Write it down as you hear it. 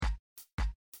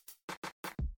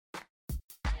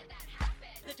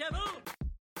taboo.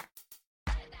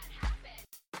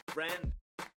 Friend.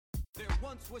 There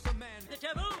once was a man. The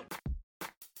taboo.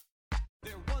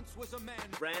 There once was a man.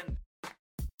 Friend.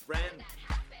 Friend.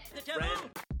 The taboo.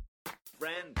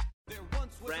 Friend. There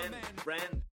once was a man.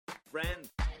 Friend. Friend.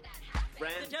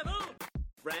 Friend. The taboo.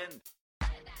 Friend.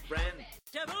 Friend.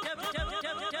 Taboo.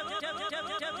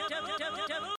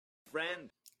 Taboo. Friend.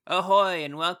 Ahoy,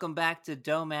 and welcome back to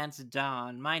Domance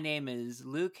Dawn. My name is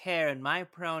Luke Hare, and my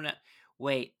pronoun...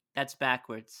 Wait, that's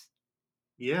backwards.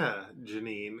 Yeah,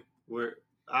 Janine,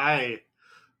 I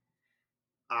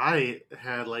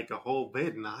had like a whole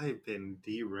bit, and I've been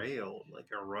derailed like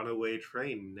a runaway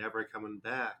train, never coming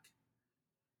back.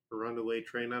 A runaway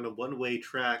train on a one-way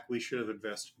track. We should have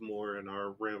invested more in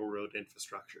our railroad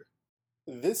infrastructure.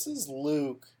 This is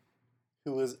Luke,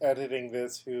 who is editing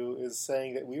this, who is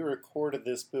saying that we recorded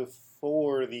this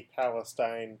before the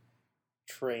Palestine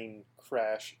train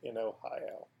crash in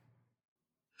Ohio.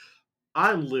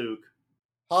 I'm Luke.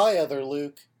 Hi, other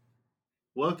Luke.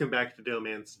 Welcome back to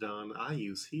Domance Dawn. I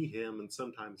use he, him, and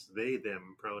sometimes they,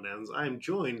 them pronouns. I'm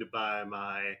joined by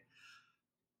my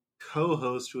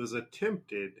co-host who has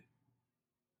attempted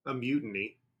a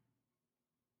mutiny.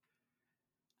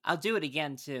 I'll do it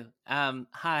again, too.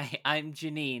 Hi, I'm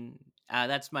Janine.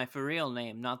 That's my for real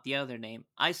name, not the other name.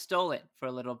 I stole it for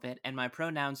a little bit, and my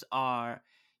pronouns are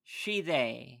she,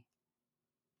 they.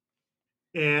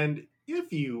 And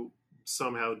if you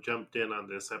somehow jumped in on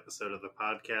this episode of the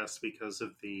podcast because of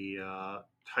the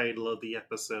title of the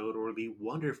episode or the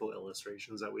wonderful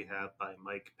illustrations that we have by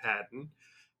Mike Patton,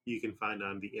 you can find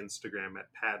on the Instagram at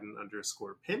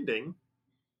Patton_pending.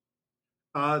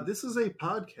 This is a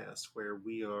podcast where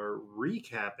we are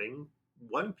recapping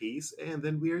One Piece, and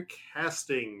then we are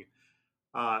casting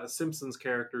Simpsons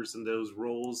characters in those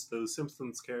roles. Those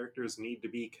Simpsons characters need to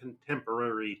be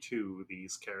contemporary to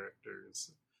these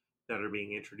characters that are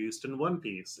being introduced in One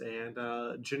Piece. And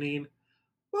Janine,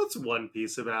 what's One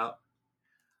Piece about?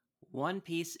 One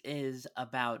Piece is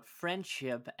about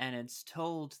friendship, and it's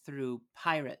told through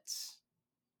pirates.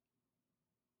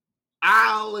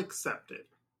 I'll accept it.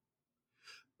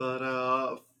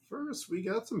 But first, we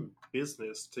got some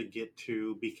business to get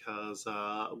to because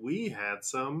we had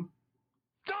some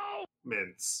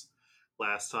mints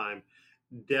last time.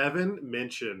 Devin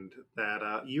mentioned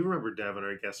that you remember Devin,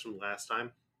 our guest from last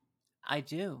time. I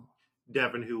do.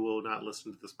 Devin, who will not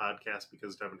listen to this podcast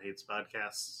because Devin hates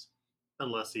podcasts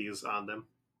unless he's on them.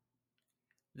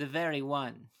 The very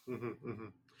one.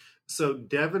 So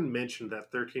Devin mentioned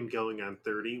that 13 Going on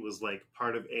 30 was like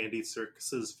part of Andy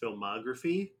Serkis's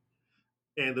filmography.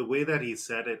 And the way that he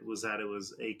said it was that it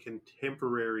was a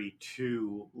contemporary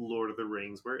to Lord of the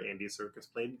Rings, where Andy Serkis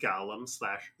played Gollum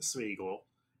 / Smeagol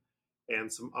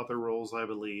and some other roles, I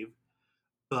believe.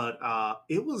 But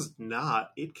it was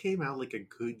not. It came out like a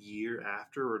good year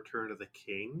after Return of the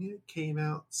King came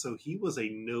out, so he was a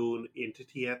known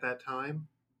entity at that time.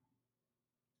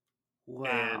 Wow.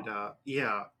 And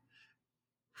yeah,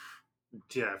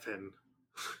 Devin.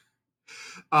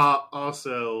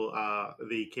 Also,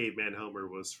 the Caveman Homer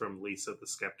was from Lisa the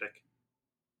Skeptic,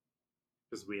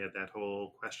 because we had that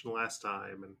whole question last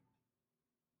time, and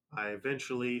I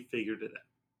eventually figured it out.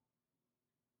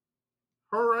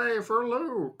 Hooray for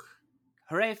Luke!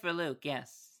 Hooray for Luke,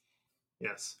 yes.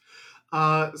 Yes.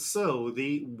 So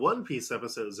the One Piece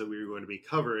episodes that we were going to be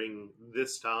covering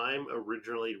this time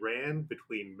originally ran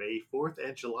between May 4th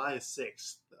and July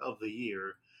 6th of the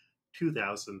year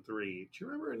 2003. Do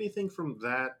you remember anything from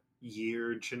that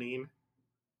year, Janine?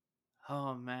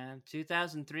 Oh, man.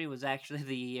 2003 was actually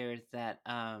the year that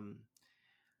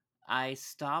I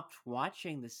stopped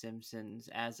watching The Simpsons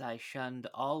as I shunned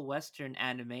all Western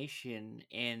animation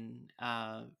in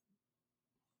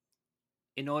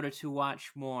order to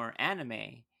watch more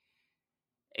anime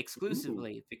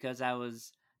exclusively, because I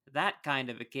was that kind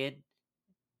of a kid.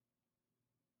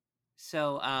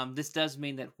 So this does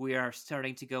mean that we are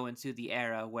starting to go into the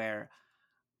era where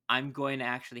I'm going to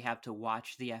actually have to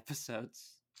watch the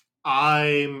episodes.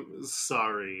 I'm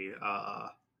sorry.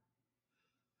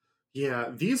 Yeah,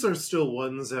 these are still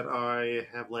ones that I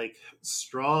have like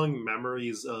strong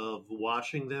memories of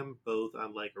watching them, both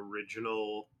on like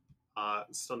original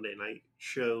Sunday night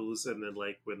shows and then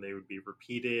like when they would be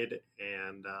repeated.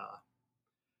 And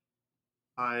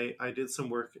I did some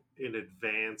work in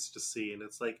advance to see, and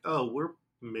it's like, oh, we're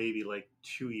maybe like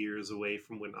 2 years away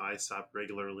from when I stopped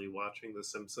regularly watching The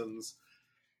Simpsons.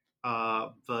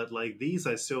 But like these,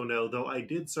 I still know, though I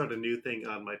did start a new thing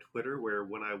on my Twitter where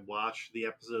when I watch the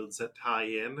episodes that tie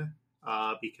in,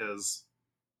 because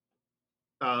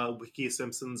Wiki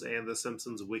Simpsons and the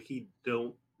Simpsons Wiki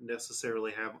don't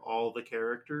necessarily have all the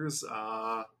characters.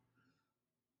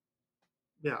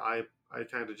 yeah, I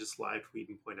kind of just live tweet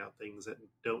and point out things that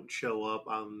don't show up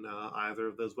on either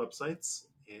of those websites.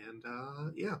 And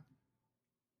yeah,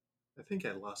 I think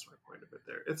I lost my point a bit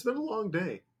there. It's been a long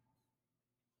day.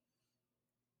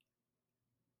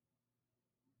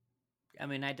 I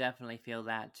mean, I definitely feel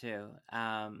that too.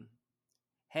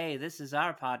 Hey, this is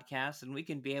our podcast, and we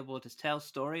can be able to tell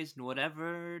stories in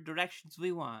whatever directions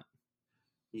we want.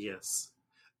 Yes.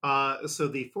 So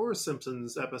the four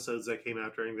Simpsons episodes that came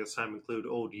out during this time include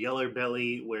Old Yeller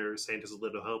Belly, where Santa's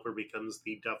little helper becomes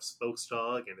the Duff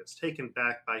spokesdog and is taken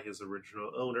back by his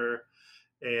original owner,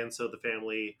 and so the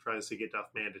family tries to get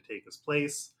Duff Man to take his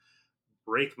place.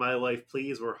 Break My Life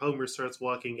Please, where Homer starts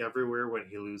walking everywhere when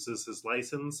he loses his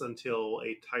license until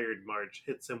a tired Marge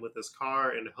hits him with his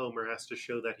car, and Homer has to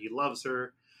show that he loves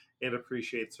her and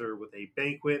appreciates her with a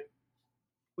banquet,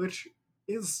 which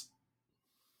is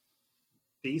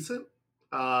decent.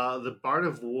 The Bart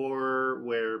of War,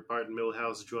 where Bart and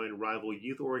Milhouse join rival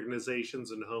youth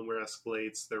organizations and Homer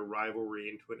escalates their rivalry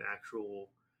into an actual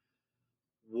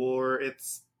war.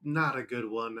 It's not a good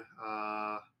one.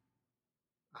 I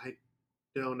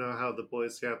don't know how the Boy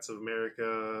Scouts of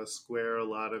America square a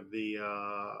lot of the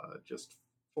just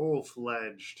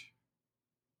full-fledged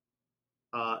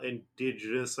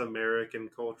indigenous American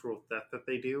cultural theft that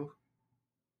they do.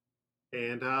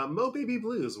 And Mo Baby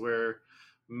Blues, where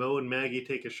Mo and Maggie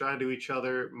take a shine to each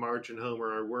other, Marge and Homer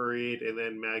are worried, and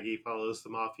then Maggie follows the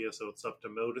Mafia, so it's up to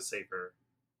Mo to save her.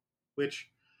 Which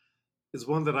is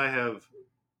one that I have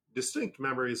distinct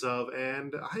memories of,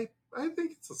 and I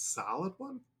think it's a solid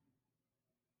one.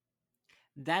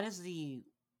 That is the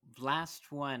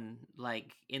last one,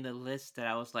 like, in the list that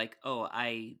I was like, oh,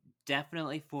 I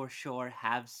definitely for sure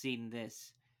have seen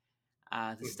this.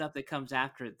 The stuff that comes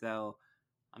after it, though,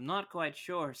 I'm not quite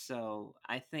sure, so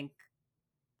I think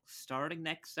starting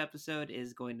next episode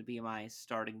is going to be my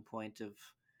starting point of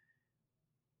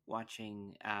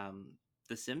watching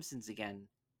The Simpsons again.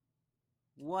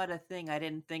 What a thing I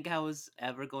didn't think I was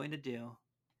ever going to do.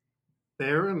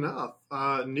 Fair enough.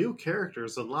 New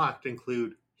characters unlocked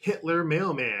include Hitler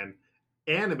Mailman,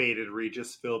 animated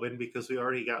Regis Philbin because we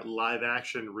already got live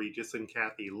action Regis and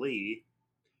Kathy Lee,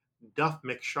 Duff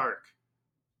McShark,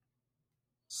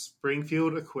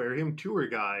 Springfield Aquarium Tour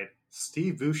Guide,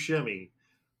 Steve Buscemi,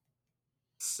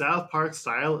 South Park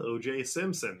style O.J.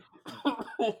 Simpson,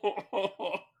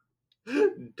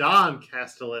 Don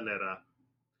Castellaneta,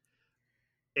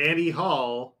 Annie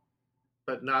Hall,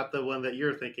 but not the one that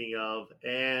you're thinking of,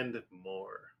 and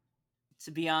more.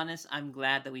 To be honest, I'm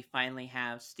glad that we finally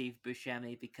have Steve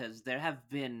Buscemi because there have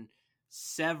been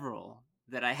several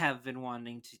that I have been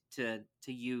wanting to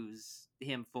use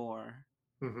him for.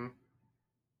 Mm-hmm.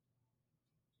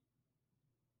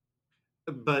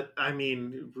 But, I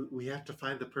mean, we have to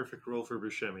find the perfect role for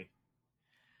Buscemi.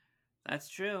 That's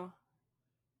true.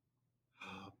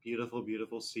 Oh, beautiful,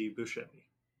 beautiful Steve Buscemi.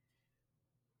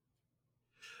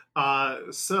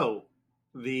 So,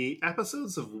 the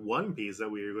episodes of One Piece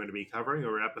that we are going to be covering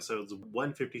are episodes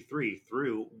 153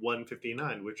 through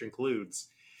 159, which includes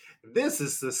This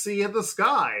is the Sea of the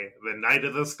Sky, The Night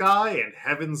of the Sky, and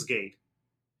Heaven's Gate.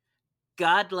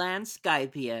 Godland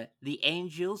Skypia, the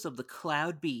Angels of the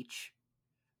Cloud Beach.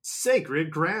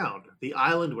 Sacred Ground, the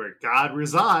island where God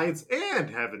resides, and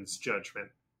Heaven's Judgment.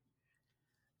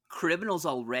 Criminals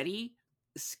already?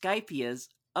 Skypia's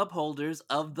upholders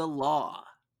of the law.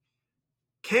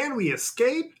 Can we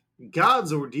escape?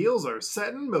 God's ordeals are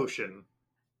set in motion.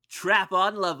 Trap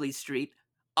on Lovely Street,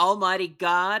 Almighty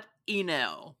God,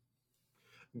 Eno.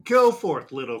 Go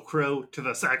forth, little crow, to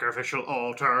the sacrificial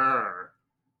altar.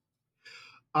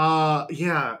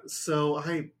 Yeah, so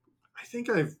I think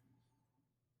I've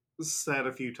said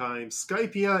a few times,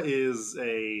 Skypia is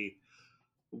a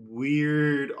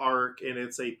weird arc, and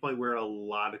it's a point where a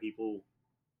lot of people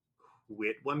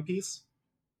quit One Piece.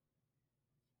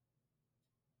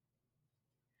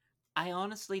 I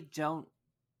honestly don't.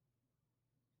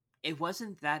 It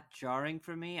wasn't that jarring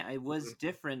for me. It was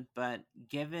different, but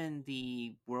given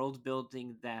the world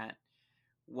building that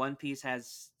One Piece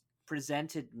has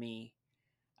presented me,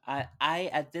 I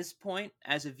at this point,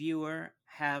 as a viewer,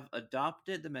 have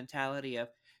adopted the mentality of,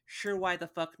 sure, why the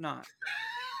fuck not?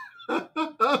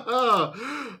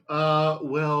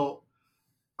 Well,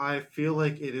 I feel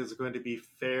like it is going to be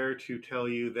fair to tell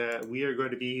you that we are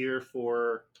going to be here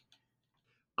for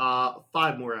 5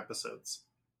 more episodes.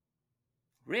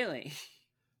 Really?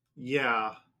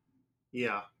 Yeah.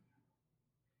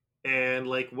 And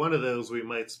like one of those we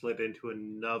might split into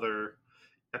another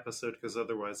episode, because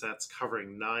otherwise that's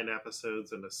covering 9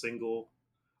 episodes in a single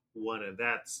one, and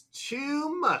that's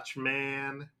too much,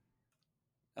 man.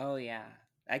 Oh yeah,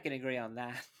 I can agree on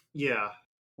that. Yeah.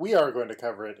 We are going to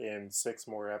cover it in 6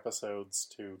 more episodes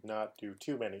to not do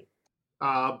too many.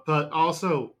 But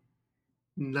also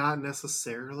not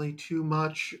necessarily too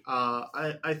much.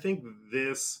 I think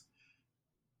this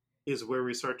is where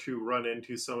we start to run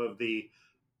into some of the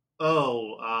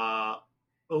Oda's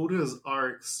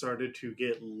arc started to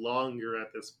get longer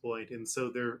at this point, and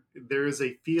so there is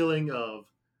a feeling of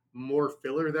more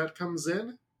filler that comes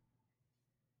in,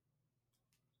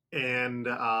 and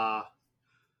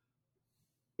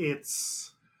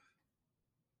it's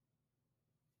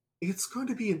going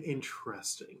to be an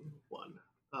interesting one.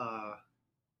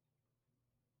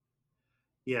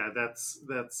 Yeah, that's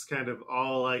kind of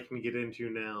all I can get into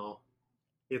now.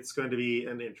 It's going to be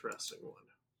an interesting one.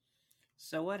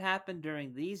 So what happened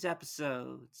during these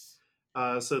episodes?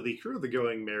 So the crew of the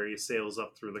Going Merry sails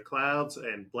up through the clouds,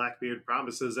 and Blackbeard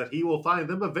promises that he will find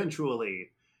them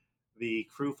eventually. The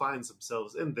crew finds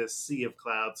themselves in this sea of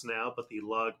clouds now, but the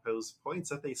log post points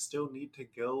that they still need to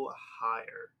go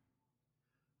higher.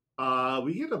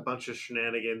 We get a bunch of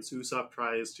shenanigans. Usopp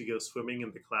tries to go swimming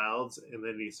in the clouds, and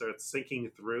then he starts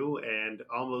sinking through and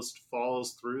almost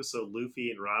falls through, so Luffy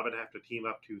and Robin have to team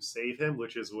up to save him,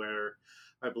 which is where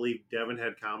I believe Devin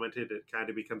had commented it kind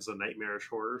of becomes a nightmarish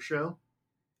horror show.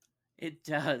 It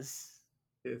does.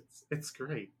 It's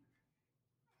great.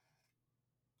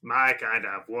 My kind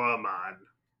of woman.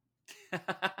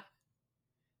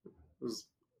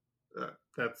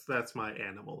 That's my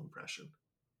animal impression.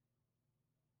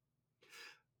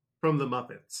 From the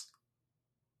Muppets.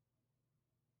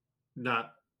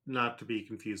 Not to be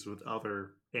confused with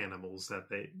other animals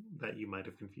that you might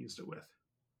have confused it with.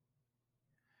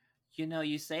 You know,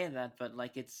 you say that, but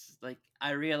it's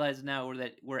I realize now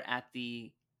that we're at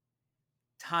the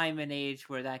time and age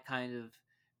where that kind of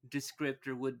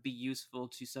descriptor would be useful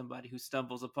to somebody who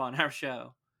stumbles upon our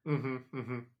show.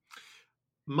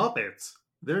 Muppets,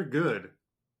 they're good.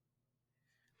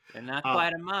 They're not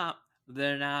quite a mop.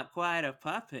 They're not quite a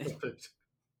puppet.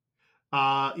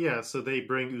 Yeah, so they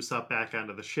bring Usopp back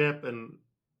onto the ship, and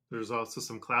there's also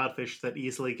some cloudfish that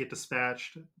easily get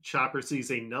dispatched. Chopper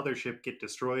sees another ship get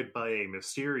destroyed by a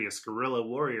mysterious guerrilla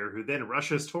warrior who then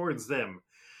rushes towards them.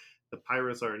 The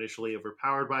pirates are initially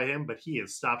overpowered by him, but he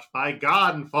is stopped by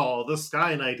Godfall, the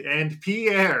Sky Knight, and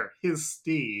Pierre, his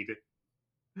steed.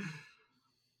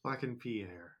 Fucking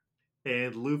Pierre.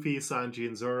 And Luffy, Sanji,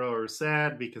 and Zoro are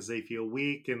sad because they feel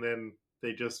weak, and then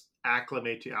they just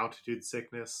acclimate to altitude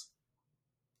sickness.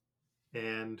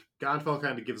 And Godfall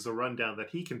kind of gives a rundown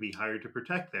that he can be hired to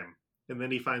protect them. And then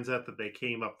he finds out that they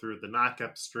came up through the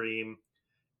knockup stream,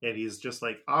 and he's just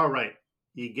like, all right,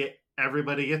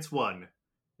 everybody gets one.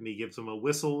 And he gives him a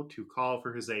whistle to call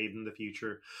for his aid in the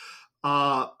future.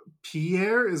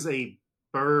 Pierre is a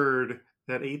bird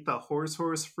that ate the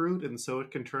horse fruit, and so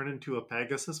it can turn into a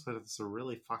Pegasus, but it's a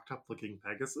really fucked up looking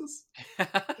Pegasus.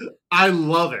 I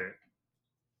love it.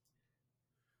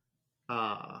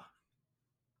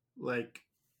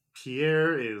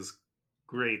 Pierre is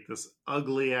great. This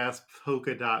ugly ass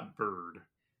polka dot bird.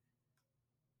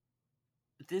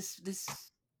 This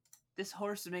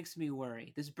horse makes me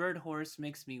worry. This bird horse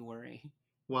makes me worry.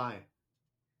 Why?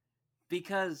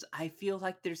 Because I feel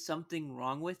like there's something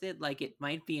wrong with it. Like it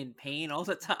might be in pain all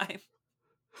the time.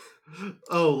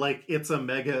 Oh, like it's a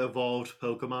mega evolved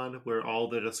Pokemon where all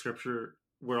the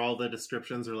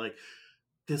descriptions are like,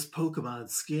 this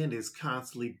Pokemon's skin is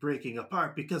constantly breaking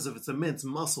apart because of its immense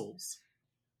muscles.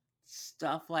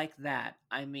 Stuff like that.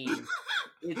 I mean,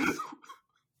 it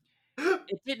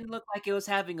didn't look like it was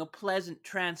having a pleasant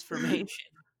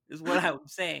transformation, is what I'm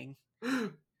saying.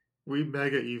 We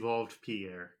mega evolved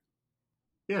Pierre.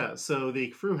 Yeah, so the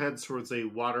crew heads towards a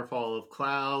waterfall of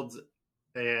clouds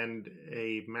and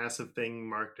a massive thing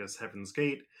marked as Heaven's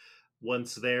Gate.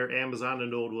 Once there, Amazon,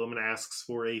 an old woman, asks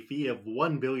for a fee of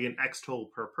 1 billion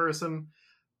X-Toll per person.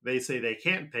 They say they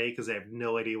can't pay because they have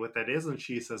no idea what that is, and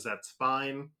she says that's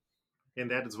fine.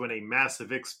 And that is when a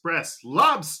massive express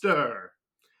lobster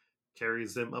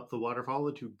carries them up the waterfall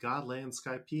into Godland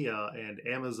Skypiea, and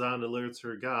Amazon alerts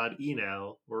her god,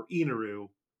 Enel, or Inaru,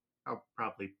 I'll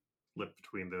probably flip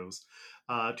between those,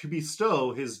 to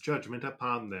bestow his judgment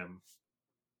upon them.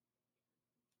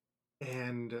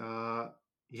 And,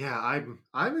 yeah,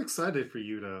 I'm excited for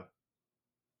you to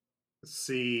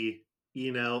see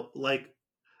Enel. Like,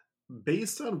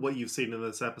 based on what you've seen in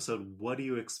this episode, what do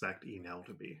you expect Enel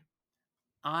to be?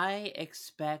 I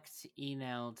expect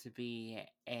Enel to be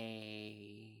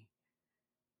a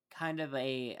kind of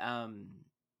a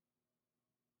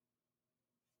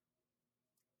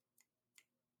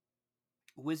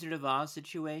Wizard of Oz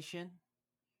situation.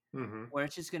 Mm-hmm. Where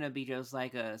it's just going to be just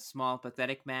like a small,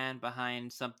 pathetic man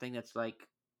behind something that's like,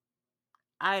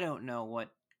 I don't know what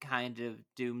kind of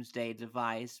doomsday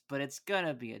device, but it's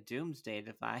gonna be a doomsday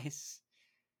device.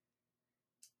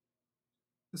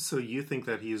 So you think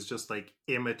that he's just like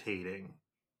imitating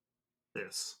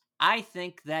this? I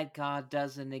think that God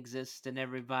doesn't exist and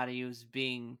everybody who's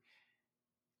being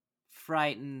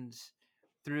frightened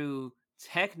through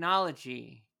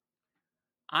technology.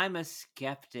 I'm a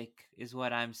skeptic, is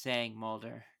what I'm saying,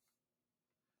 Mulder.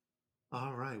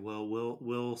 All right. Well,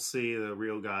 we'll see the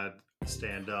real God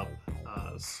stand up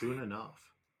soon enough.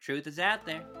 Truth is out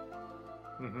there.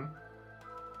 Mm-hmm.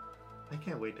 I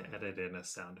can't wait to edit in a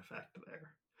sound effect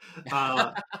there.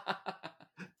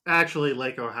 Actually,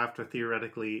 like I'll have to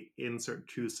theoretically insert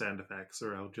 2 sound effects,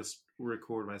 or I'll just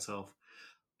record myself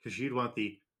because you'd want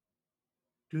the.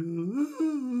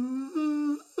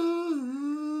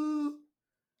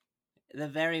 The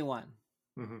very one.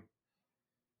 Mm-hmm.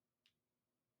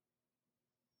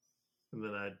 And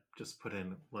then I'd just put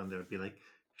in one that would be like,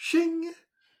 shing!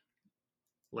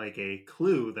 Like a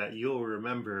clue that you'll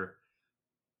remember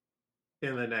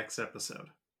in the next episode.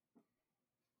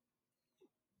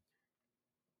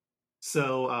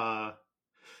 So,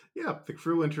 yeah, the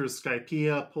crew enters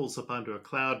Skypiea, pulls up onto a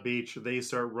cloud beach. They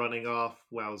start running off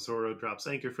while Zoro drops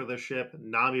anchor for the ship.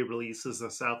 Nami releases the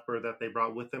Southbird that they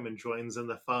brought with them and joins in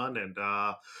the fun. And,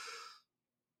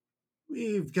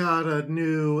 we've got a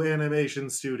new animation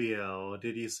studio.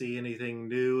 Did you see anything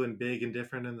new and big and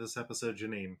different in this episode,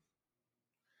 Janine?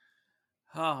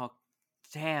 Oh,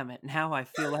 damn it. Now I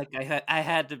feel like I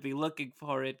had to be looking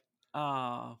for it.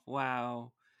 Oh,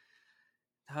 wow.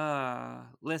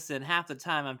 Listen, half the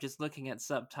time I'm just looking at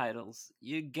subtitles.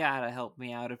 You gotta help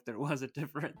me out if there was a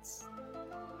difference.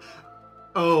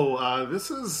 Oh,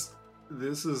 this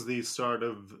is the start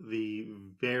of the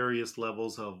various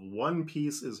levels of One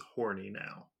Piece is horny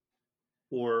now.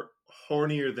 Or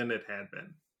hornier than it had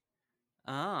been.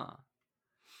 Ah.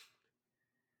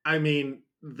 I mean,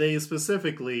 they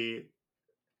specifically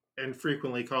and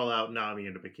frequently call out Nami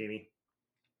in a bikini.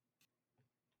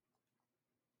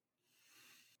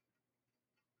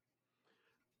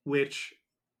 Which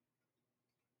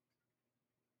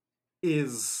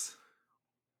is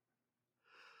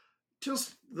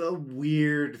just the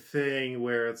weird thing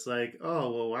where it's like,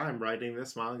 oh, well, I'm writing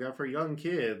this manga for young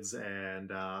kids,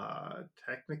 and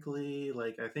technically,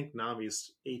 like, I think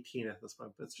Nami's 18 at this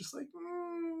point, but it's just like,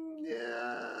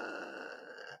 yeah.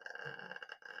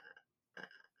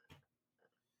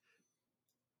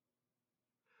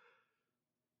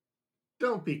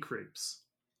 Don't be creeps.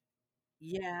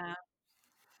 Yeah.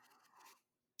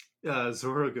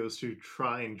 Zoro goes to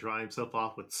try and dry himself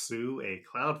off with Sue, a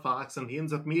cloud fox, and he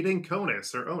ends up meeting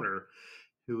Conus, her owner,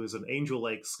 who is an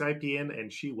angel-like Skypian,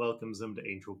 and she welcomes him to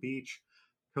Angel Beach.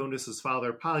 Conus's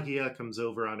father, Pagia, comes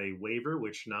over on a waiver,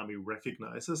 which Nami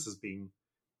recognizes as being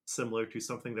similar to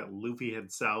something that Luffy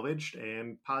had salvaged,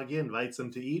 and Pagia invites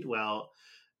him to eat while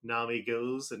Nami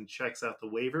goes and checks out the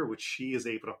waiver, which she is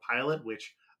able to pilot,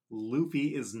 which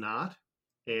Luffy is not.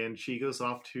 And she goes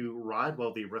off to ride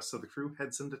while the rest of the crew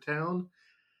heads into town.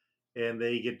 And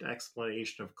they get an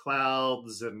explanation of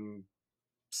clouds and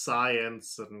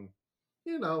science, and,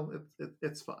 you know,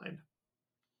 it's fine.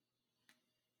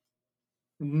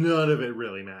 None of it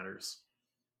really matters.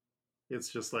 It's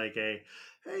just like hey,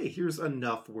 here's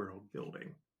enough world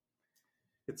building.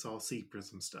 It's all Sea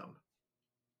Prism Stone.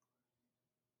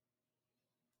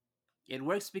 It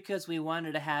works because we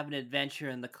wanted to have an adventure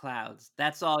in the clouds.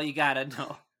 That's all you gotta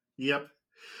know. Yep.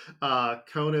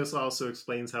 Conus also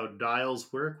explains how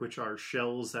dials work, which are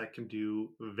shells that can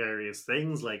do various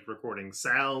things like recording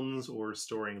sounds or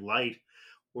storing light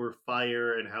or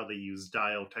fire, and how they use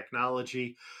dial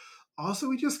technology. Also,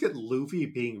 we just get Luffy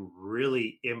being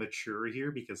really immature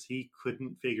here because he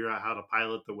couldn't figure out how to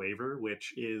pilot the waiver,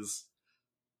 which is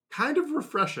kind of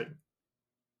refreshing.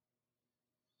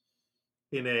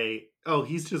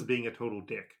 He's just being a total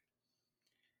dick.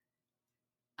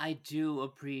 I do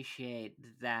appreciate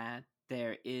that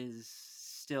there is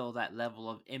still that level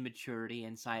of immaturity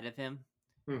inside of him.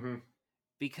 Mm-hmm.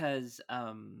 Because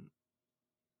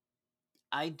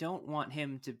I don't want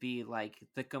him to be like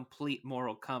the complete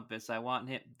moral compass. I want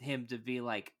him to be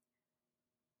like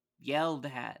yelled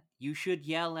at. You should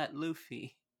yell at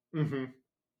Luffy. Mm-hmm.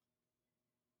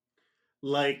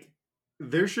 Like,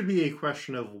 there should be a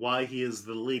question of why he is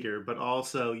the leader, but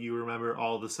also you remember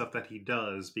all the stuff that he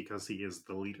does because he is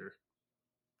the leader.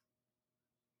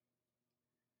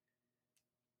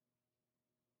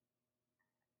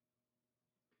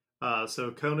 So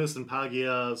Conus and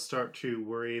Pagia start to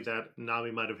worry that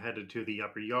Nami might have headed to the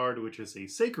upper yard, which is a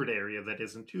sacred area that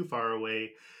isn't too far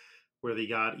away. where the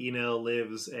god Enel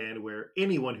lives and where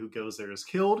anyone who goes there is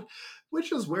killed,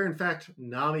 which is where, in fact,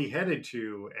 Nami headed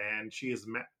to, and she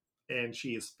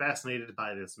is fascinated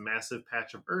by this massive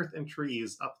patch of earth and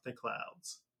trees up in the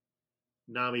clouds.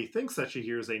 Nami thinks that she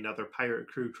hears another pirate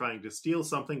crew trying to steal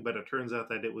something, but it turns out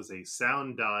that it was a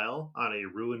sound dial on a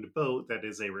ruined boat that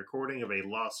is a recording of a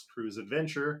lost crew's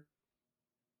adventure.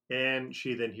 And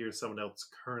she then hears someone else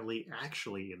currently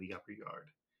actually in the upper yard.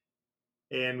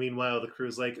 And meanwhile, the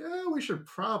crew's like, we should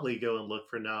probably go and look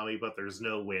for Nami, but there's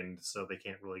no wind, so they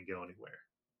can't really go anywhere.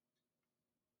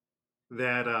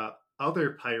 That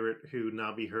other pirate who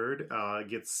Nami heard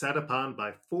gets set upon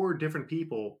by 4 different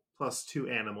people, plus 2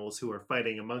 animals who are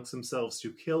fighting amongst themselves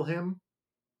to kill him.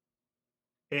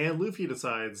 And Luffy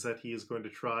decides that he is going to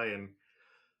try and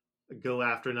go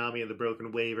after Nami and the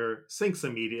broken waver, sinks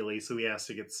immediately, so he has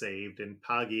to get saved, and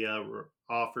Pagia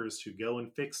offers to go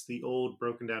and fix the old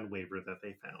broken down waver that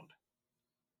they found.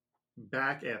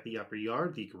 Back at the upper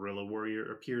yard, the gorilla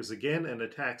warrior appears again and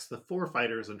attacks the 4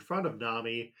 fighters in front of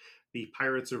Nami. The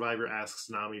pirate survivor asks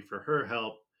Nami for her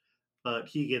help, but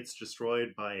he gets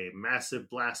destroyed by a massive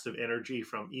blast of energy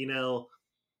from Enel,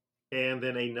 and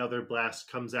then another blast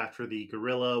comes after the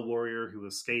gorilla warrior who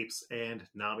escapes, and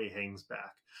Nami hangs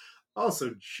back.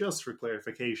 Also, just for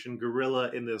clarification, gorilla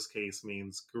in this case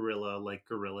means gorilla like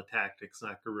guerrilla tactics,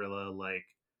 not gorilla like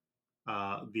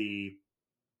the...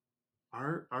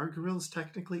 Are gorillas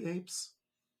technically apes?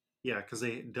 Yeah, because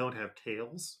they don't have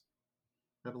tails.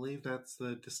 I believe that's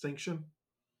the distinction.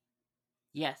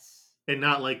 Yes. And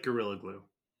not like Gorilla Glue.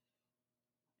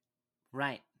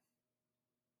 Right.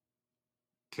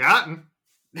 Cotton!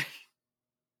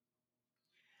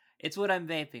 It's what I'm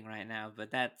vaping right now,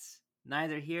 but that's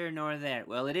neither here nor there.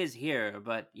 Well, it is here,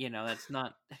 but, that's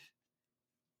not...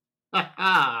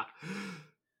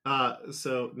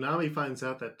 So Nami finds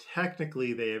out that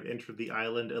technically they have entered the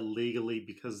island illegally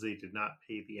because they did not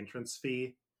pay the entrance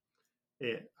fee.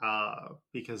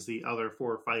 Because the other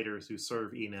 4 fighters who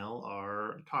serve Enel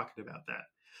are talking about that.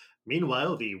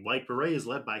 Meanwhile, the White Berets,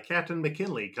 led by Captain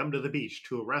McKinley, come to the beach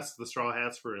to arrest the Straw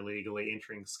Hats for illegally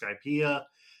entering Skypiea.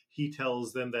 He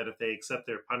tells them that if they accept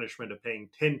their punishment of paying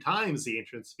 10 times the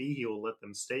entrance fee, he will let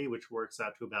them stay, which works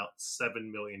out to about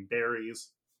 7 million berries.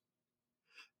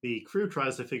 The crew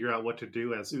tries to figure out what to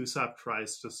do as Usopp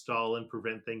tries to stall and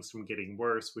prevent things from getting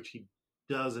worse, which he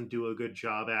doesn't do a good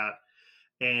job at.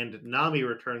 And Nami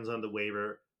returns on the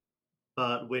waver,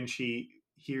 but when she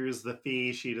hears the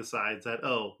fee, she decides that,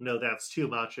 oh, no, that's too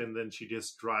much, and then she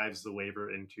just drives the waver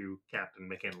into Captain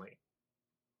McKinley.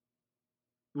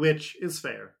 Which is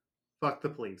fair. Fuck the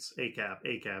police. ACAB,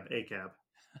 ACAB,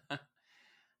 ACAB.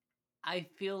 I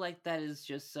feel like that is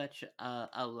just such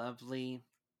a lovely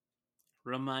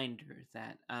reminder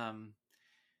that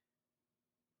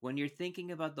when you're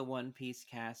thinking about the One Piece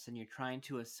cast and you're trying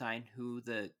to assign who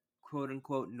the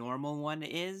quote-unquote normal one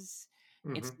is,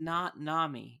 it's not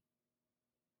Nami.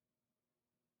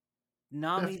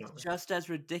 Nami's Definitely. just as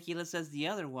ridiculous as the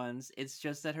other ones. It's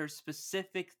just that her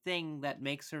specific thing that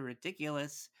makes her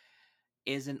ridiculous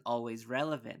isn't always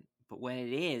relevant. But when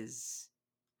it is,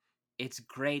 it's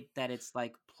great that it's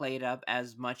like played up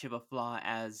as much of a flaw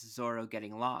as Zoro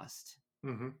getting lost.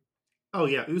 Mm-hmm. Oh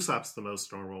yeah, Usopp's the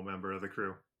most normal member of the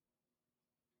crew.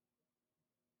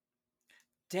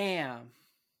 Damn.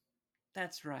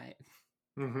 That's right.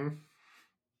 Mm-hmm.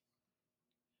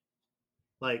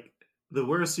 Like, the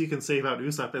worst you can say about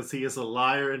Usopp is he is a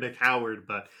liar and a coward,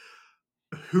 but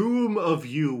whom of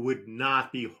you would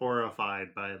not be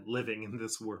horrified by living in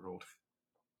this world?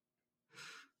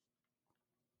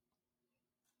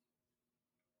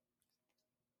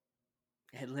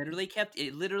 It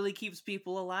literally keeps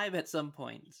people alive at some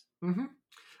points. Mm-hmm.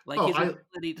 Like his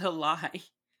ability to lie.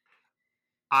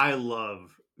 I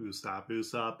love Usopp.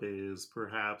 Usopp is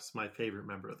perhaps my favorite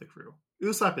member of the crew.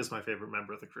 Usopp is my favorite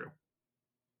member of the crew.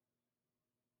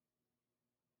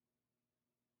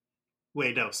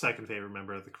 Wait, no, second favorite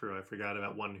member of the crew. I forgot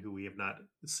about one who we have not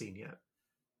seen yet.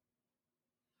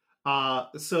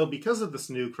 So because of this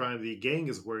new crime, the gang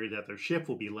is worried that their ship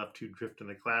will be left to drift in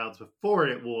the clouds before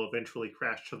it will eventually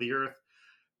crash to the earth.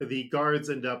 The guards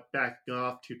end up backing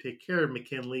off to take care of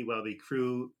McKinley while the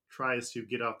crew tries to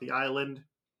get off the island.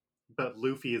 But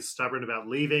Luffy is stubborn about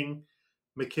leaving.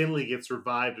 McKinley gets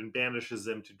revived and banishes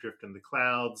them to drift in the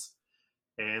clouds.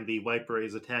 And the White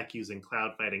Berets attack using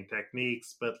cloud fighting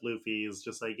techniques, but Luffy is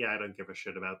just like, yeah, I don't give a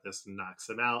shit about this, and knocks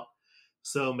them out.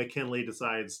 So McKinley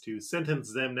decides to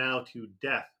sentence them now to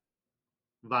death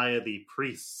via the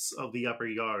priests of the upper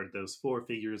yard, those 4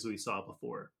 figures we saw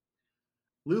before.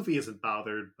 Luffy isn't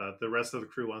bothered, but the rest of the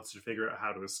crew wants to figure out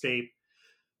how to escape.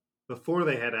 Before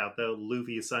they head out, though,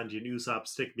 Luffy, Sanji, and Usopp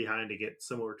stick behind to get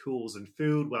some more tools and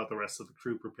food while the rest of the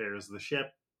crew prepares the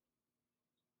ship.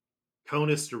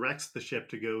 Conus directs the ship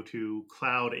to go to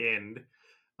Cloud End,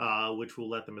 which will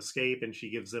let them escape, and she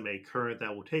gives them a current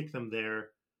that will take them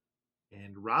there.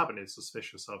 And Robin is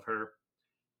suspicious of her.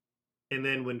 And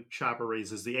then when Chopper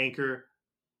raises the anchor,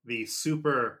 the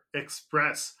Super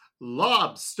Express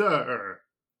Lobster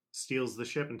steals the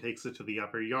ship and takes it to the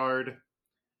upper yard.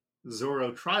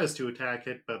 Zoro tries to attack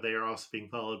it, but they are also being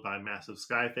followed by massive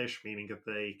skyfish, meaning that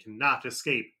they cannot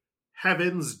escape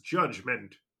Heaven's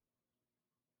judgment.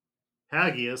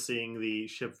 Hagia, seeing the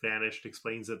ship vanished,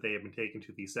 explains that they have been taken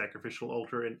to the sacrificial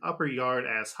altar in Upper Yard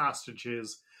as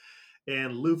hostages,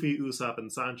 and Luffy, Usopp,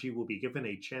 and Sanji will be given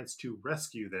a chance to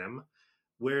rescue them,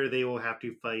 where they will have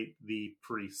to fight the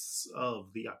priests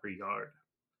of the Upper Yard.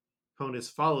 Conus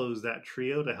follows that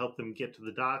trio to help them get to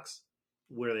the docks,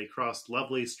 where they cross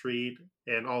Lovely Street,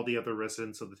 and all the other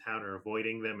residents of the town are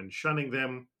avoiding them and shunning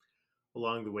them.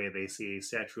 Along the way, they see a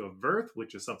statue of Verth,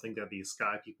 which is something that the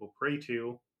Sky People pray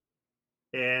to.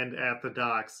 And at the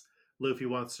docks, Luffy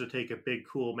wants to take a big,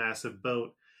 cool, massive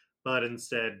boat, but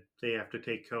instead they have to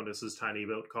take Conus's tiny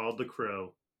boat called the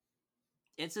Crow.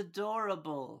 It's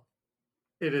adorable.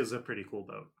 It is a pretty cool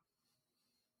boat.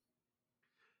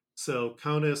 So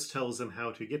Conus tells them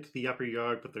how to get to the upper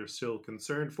yard, but they're still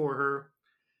concerned for her.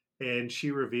 And she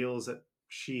reveals that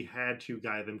she had to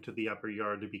guide them to the upper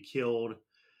yard to be killed,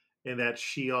 and that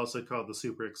she also called the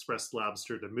Super Express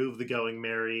Lobster to move the Going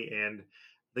Merry, and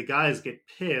the guys get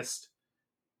pissed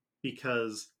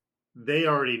because they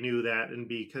already knew that, and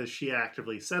because she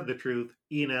actively said the truth,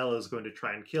 Enel is going to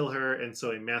try and kill her, and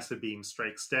so a massive beam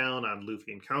strikes down on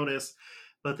Luffy and Conus,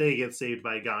 but they get saved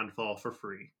by Gonfall for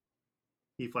free.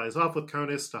 He flies off with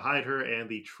Conus to hide her, and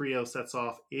the trio sets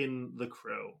off in the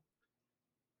Crow.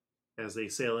 As they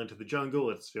sail into the jungle,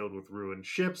 it's filled with ruined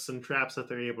ships and traps that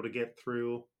they're able to get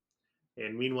through.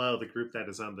 And meanwhile, the group that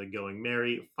is on the Going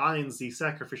Merry finds the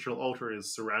sacrificial altar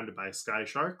is surrounded by sky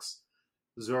sharks.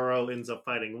 Zoro ends up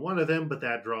fighting one of them, but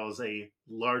that draws a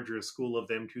larger school of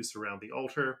them to surround the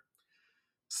altar.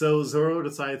 So Zoro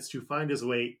decides to find his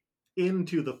way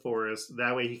into the forest.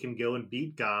 That way he can go and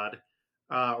beat God.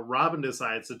 Robin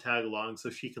decides to tag along so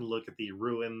she can look at the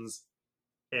ruins.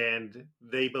 And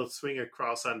they both swing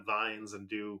across on vines and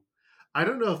do... I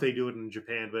don't know if they do it in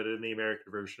Japan, but in the American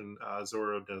version,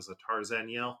 Zoro does a Tarzan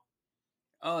yell.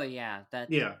 Oh, yeah.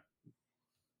 Yeah.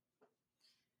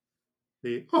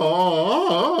 The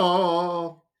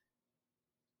oh.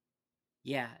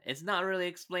 Yeah, it's not really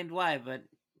explained why, but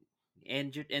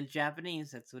in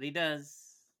Japanese, that's what he does.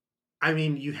 I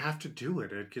mean, you have to do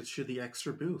it. It gets you the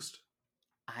extra boost.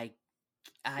 I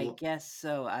Well- guess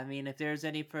so. I mean, if there's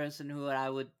any person who I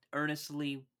would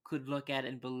earnestly could look at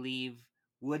and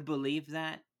would believe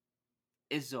that,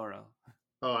 is Zoro.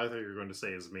 Oh, I thought you were going to say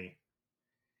is me.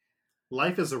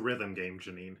 Life is a rhythm game,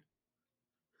 Janine.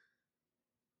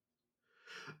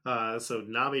 So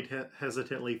Nami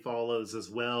hesitantly follows as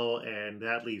well, and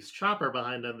that leaves Chopper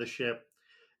behind on the ship,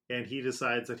 and he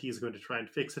decides that he's going to try and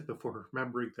fix it before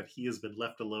remembering that he has been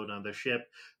left alone on the ship.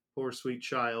 Poor sweet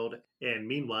child. And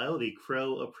meanwhile, the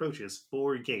Crow approaches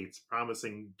 4 gates,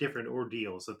 promising different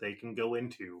ordeals that they can go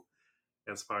into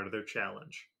as part of their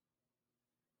challenge.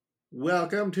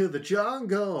 Welcome to the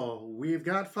jungle! We've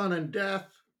got fun and death!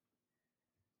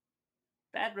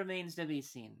 That remains to be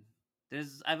seen.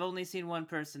 I've only seen one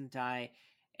person die,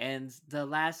 and the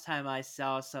last time I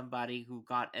saw somebody who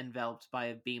got enveloped by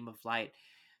a beam of light,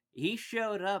 he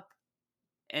showed up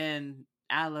in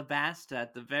Alabasta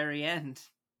at the very end.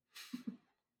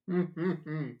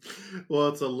 Well,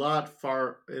 it's a lot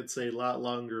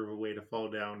longer of a way to fall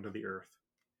down to the earth.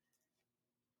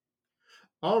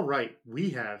 All right, we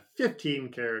have 15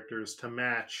 characters to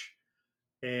match,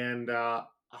 and I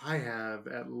have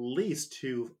at least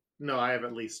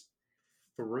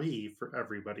 3 for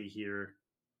everybody here.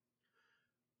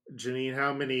 Janine,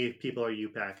 how many people are you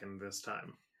packing this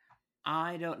time?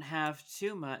 I don't have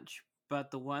too much,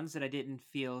 but the ones that I didn't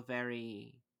feel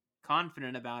very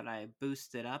confident about, I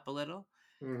boosted up a little.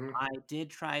 Mm-hmm. I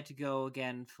did try to go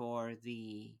again for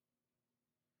the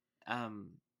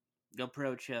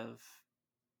approach of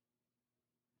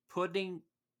putting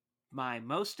my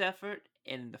most effort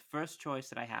in the first choice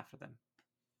that I have for them.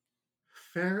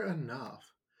 Fair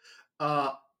enough.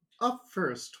 Up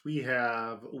first, we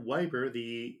have Wiper,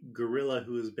 the gorilla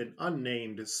who has been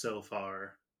unnamed so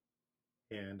far.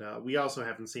 And we also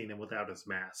haven't seen him without his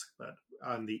mask. But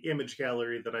on the image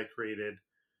gallery that I created,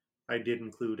 I did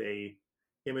include a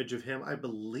image of him, I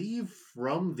believe,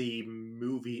 from the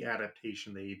movie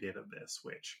adaptation they did of this,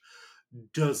 which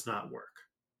does not work.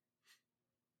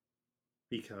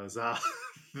 because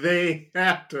they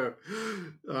have to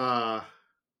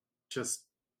just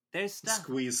There's stuff.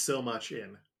 squeeze so much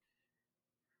in.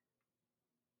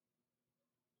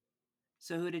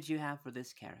 So who did you have for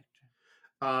this character?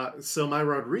 So my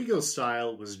Rodrigo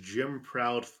style was Jim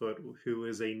Proudfoot, who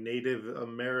is a Native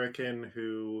American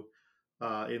who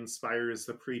inspires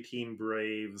the preteen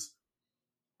Braves.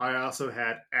 I also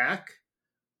had I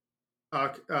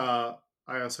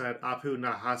also had Apu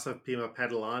Nahasa Pima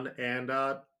Pedalan and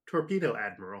Torpedo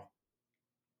Admiral.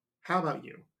 How about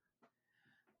you?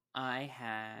 I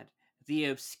had the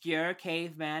obscure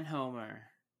caveman Homer.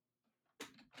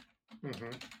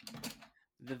 Mm-hmm.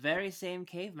 The very same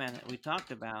caveman that we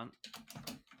talked about.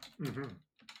 Mm-hmm.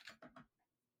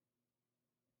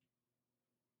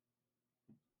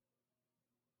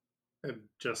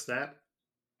 Just that?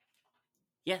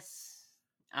 Yes.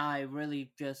 I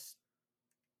really just,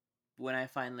 when I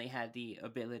finally had the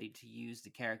ability to use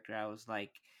the character, I was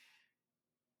like,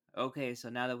 okay, so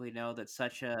now that we know that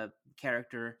such a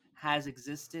character has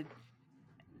existed,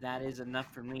 that is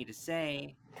enough for me to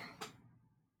say,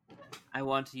 I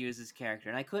want to use this character.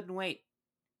 And I couldn't wait.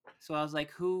 So I was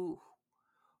like,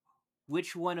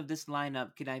 which one of this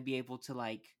lineup can I be able to,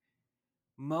 like,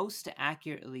 most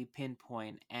accurately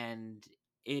pinpoint? And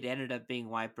it ended up being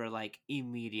Wiper, like,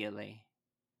 immediately.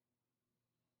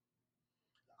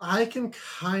 I can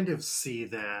kind of see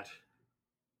that.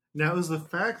 Now, is the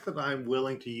fact that I'm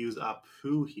willing to use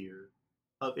Apu here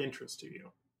of interest to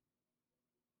you?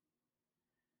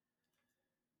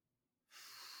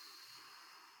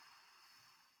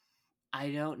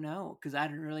 I don't know, because I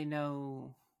don't really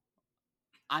know.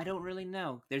 I don't really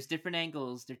know. There's different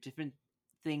angles. There's different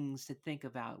things to think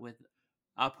about with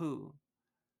Apu.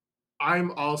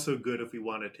 I'm also good if we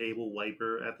want a table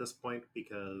wiper at this point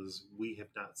because we have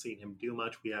not seen him do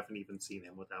much. We haven't even seen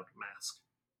him without a mask.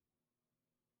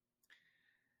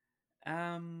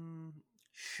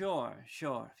 Sure.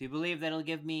 If you believe that'll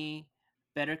give me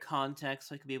better context,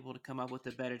 so I could be able to come up with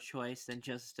a better choice than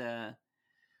just a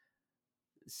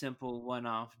simple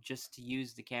one-off, just to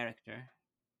use the character.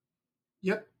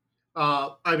 Yep.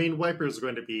 I mean, Wiper is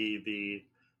going to be the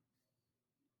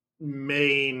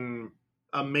main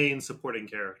supporting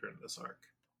character in this arc,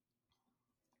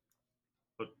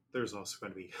 but there's also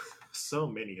going to be so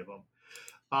many of them.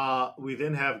 We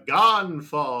then have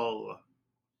Gonfall.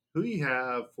 Who do you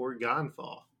have for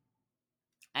Gonfall?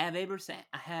 I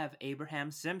have Abraham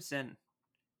Simpson.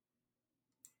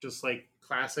 Just like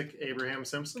classic Abraham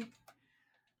Simpson?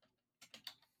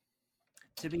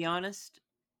 To be honest,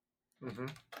 Mm-hmm.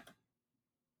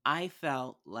 I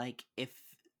felt like if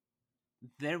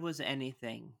there was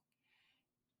anything,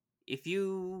 if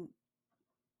you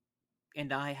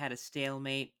and I had a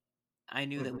stalemate, I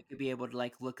knew that we could be able to,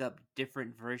 like, look up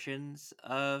different versions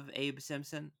of Abe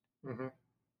Simpson. Mm-hmm.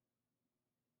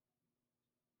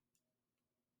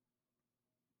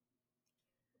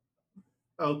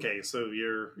 Okay, so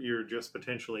you're just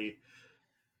potentially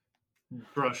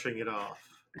brushing it off.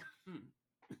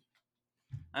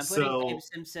 I'm putting So- Abe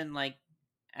Simpson, like,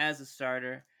 as a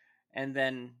starter, and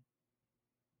then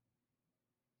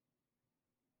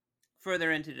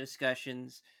further into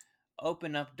discussions,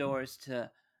 open up doors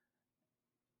to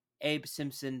Abe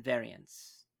Simpson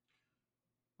variants.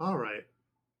 All right.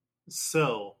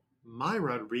 So, my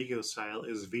Rodrigo style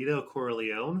is Vito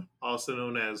Corleone, also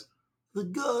known as the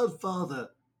Godfather.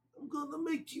 I'm gonna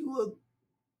make you a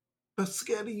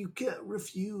biscotti you can't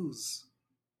refuse.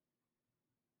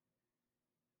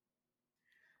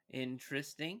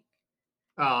 Interesting.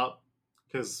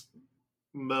 Because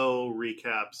Mo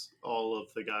recaps all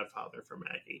of the Godfather for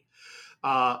Maggie.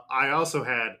 I also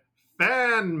had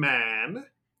Fan Man,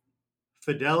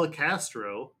 Fidel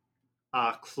Castro,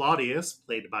 Claudius,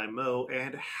 played by Mo,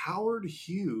 and Howard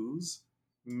Hughes,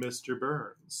 Mr.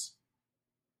 Burns.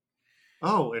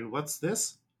 Oh, and what's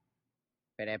this?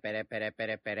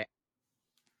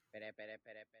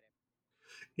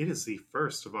 It is the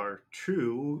first of our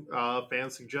two fan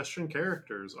suggestion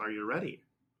characters. Are you ready?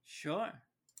 Sure.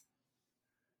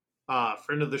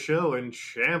 Friend of the show and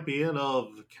champion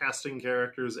of casting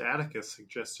characters, Atticus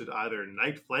suggested either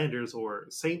Knight Flanders or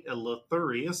Saint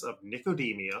Eleutherius of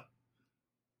Nicodemia.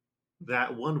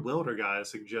 That one welder guy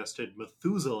suggested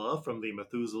Methuselah from the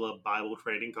Methuselah Bible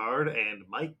trading card, and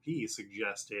Mike P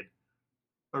suggested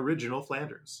Original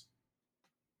Flanders.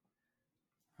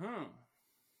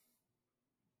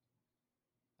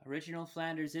 Original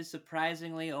Flanders is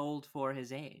surprisingly old for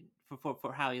his age,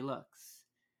 for how he looks.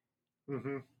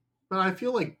 Mm-hmm. But I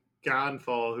feel like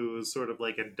Gonfall, who is sort of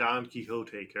like a Don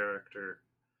Quixote character,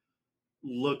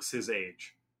 looks his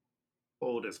age.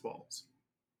 Old as balls.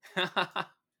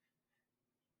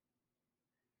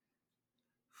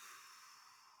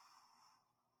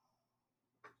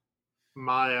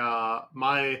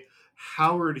 My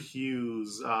Howard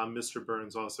Hughes, Mr.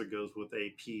 Burns also goes with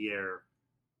a Pierre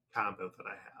combo that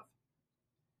I have.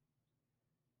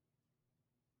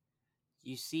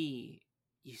 You see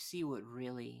what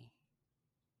really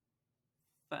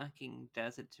fucking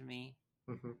does it to me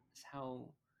Mhm. is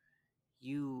how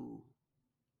you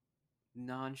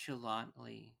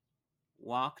nonchalantly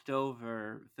walked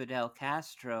over Fidel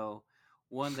Castro,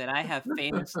 one that I have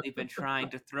famously been trying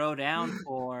to throw down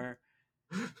for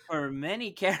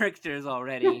many characters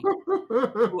already,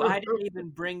 who I didn't even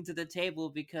bring to the table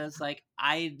because like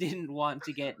I didn't want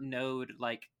to get node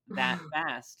like that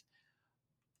fast.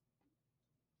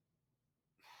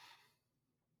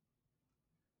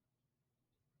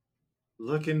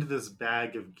 Look into this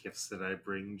bag of gifts that I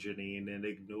bring, Janine, and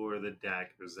ignore the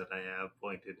daggers that I have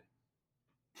pointed.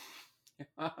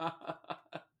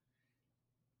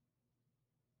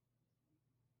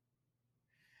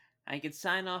 I could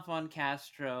sign off on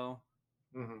Castro,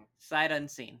 Mhm. sight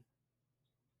unseen.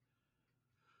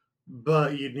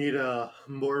 But you need a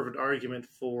more of an argument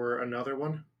for another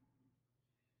one.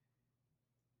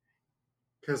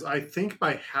 Because I think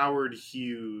by Howard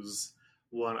Hughes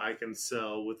one I can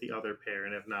sell with the other pair,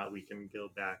 and if not, we can go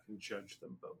back and judge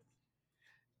them both.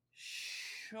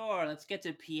 Sure, let's get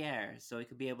to Pierre so we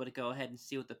could be able to go ahead and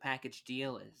see what the package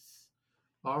deal is.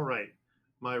 All right.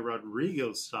 My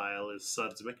Rodrigo style is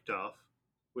Suds McDuff,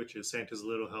 which is Santa's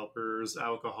Little Helpers,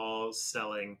 alcohol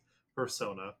selling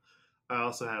persona. I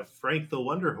also have Frank the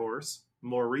Wonder Horse,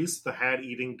 Maurice the Hat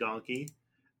Eating Donkey,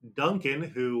 Duncan,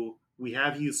 who we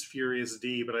have used Furious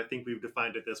D, but I think we've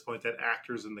defined at this point that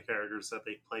actors and the characters that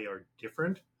they play are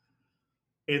different.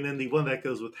 And then the one that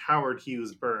goes with Howard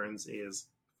Hughes Burns is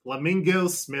Flamingo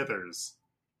Smithers.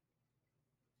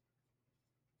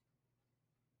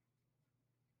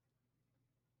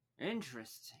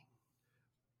 Interesting.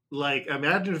 Like,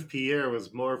 imagine if Pierre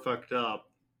was more fucked up,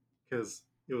 because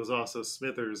it was also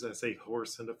Smithers as a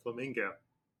horse and a flamingo,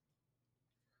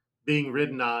 being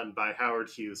ridden on by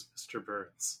Howard Hughes, Mr.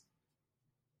 Burns.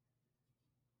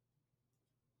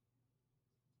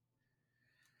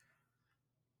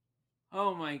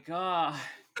 Oh my god.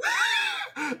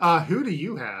 Who do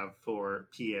you have for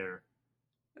Pierre?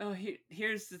 Oh,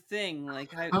 here's the thing.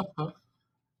 Like,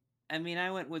 I mean,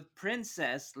 I went with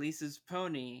Princess, Lisa's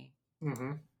pony,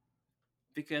 Mm-hmm.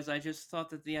 because I just thought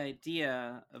that the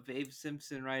idea of Abe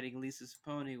Simpson riding Lisa's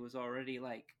pony was already,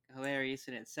 like, hilarious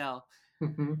in itself.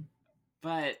 Mm-hmm.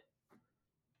 But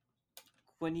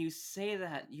when you say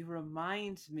that, you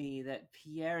remind me that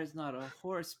Pierre is not a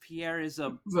horse. Pierre is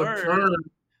a bird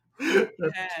who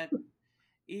had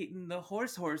eaten the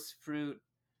horse fruit.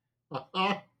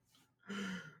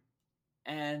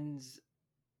 And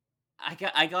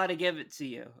I gotta give it to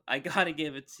you. I gotta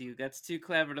give it to you. That's too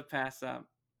clever to pass up.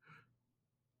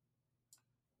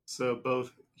 So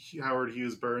both Howard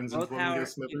Hughes Burns and Both Flamingo Howard,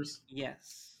 Smithers?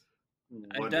 yes.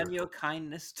 Wonderful. I've done you a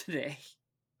kindness today.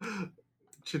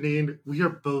 Janine, we are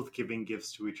both giving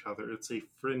gifts to each other. It's a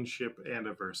friendship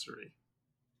anniversary.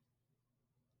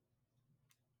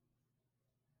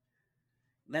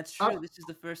 That's true. This is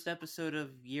the first episode of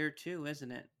year 2,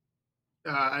 isn't it?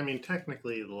 I mean,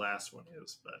 technically the last one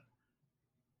is, but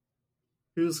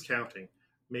who's counting?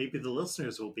 Maybe the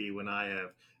listeners will be when I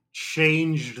have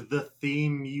changed the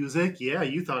theme music. Yeah,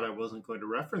 you thought I wasn't going to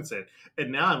reference it. And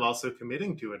now I'm also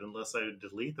committing to it, unless I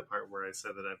delete the part where I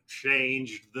said that I've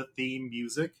changed the theme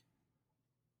music.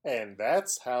 And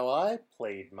that's how I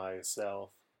played myself.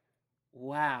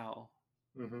 Wow.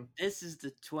 Mm-hmm. This is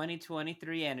the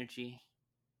 2023 energy.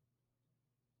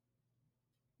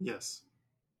 Yes.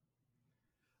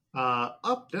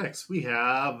 Up next, we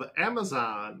have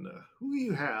Amazon. Who do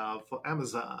you have for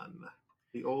Amazon?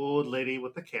 The old lady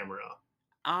with the camera.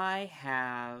 I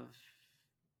have,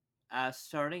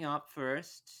 starting up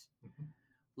first,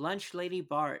 Lunch Lady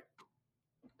Bart.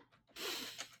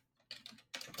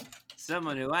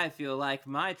 Someone who I feel like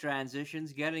my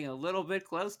transition's getting a little bit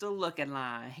close to looking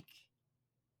like.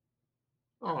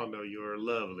 Oh, no, you're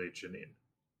lovely, Janine.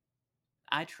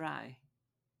 I try.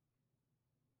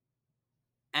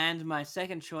 And my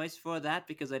second choice for that,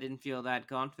 because I didn't feel that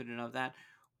confident of that,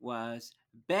 was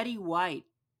Betty White.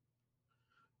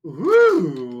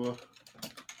 Woo!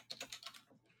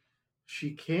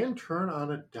 She can turn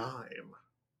on a dime.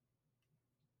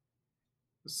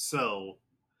 So,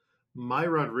 my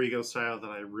Rodrigo style that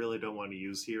I really don't want to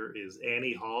use here is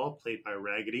Annie Hall, played by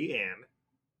Raggedy Ann,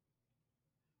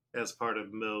 as part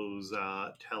of Moe's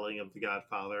telling of The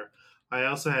Godfather. I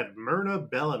also had Myrna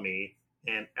Bellamy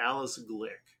and Alice Glick.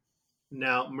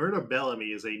 Now, Myrna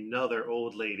Bellamy is another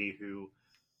old lady who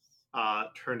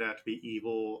turned out to be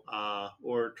evil,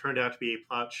 or turned out to be a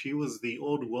plot. She was the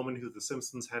old woman who the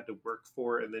Simpsons had to work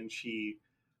for, and then she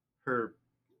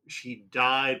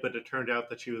died, but it turned out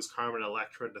that she was Carmen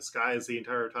Electra in disguise the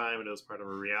entire time, and it was part of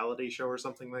a reality show or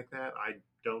something like that. I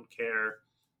don't care.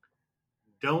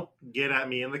 Don't get at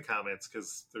me in the comments,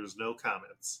 because there's no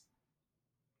comments.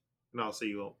 And also,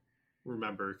 you won't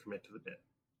remember Commit to the Dead.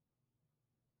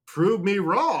 Prove me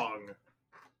wrong!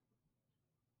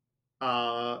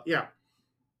 Yeah.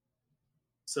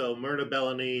 So, Myrna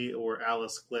Bellany or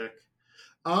Alice Glick.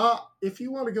 If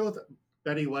you want to go with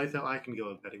Betty White, though, I can go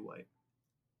with Betty White.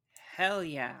 Hell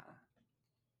yeah.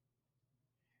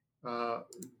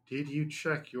 Did you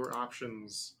check your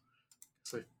options?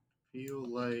 Because I feel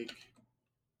like...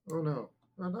 Oh, no.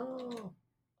 Oh, no.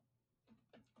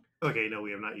 Okay, no,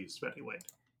 we have not used Betty White.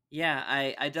 Yeah,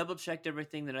 I double-checked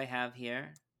everything that I have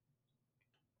here.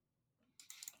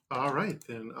 All right,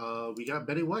 then we got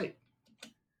Betty White.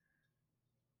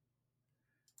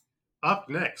 Up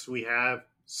next, we have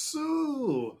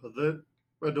Sue, the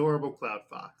adorable Cloud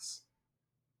Fox.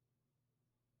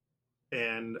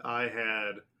 And I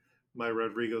had my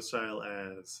Rodrigo style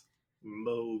as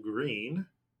Mo Green.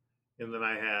 And then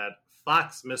I had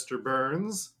Fox Mr.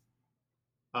 Burns,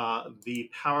 the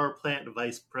power plant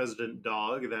vice president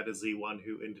dog. That is the one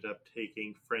who ended up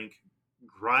taking Frank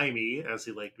Grimy, as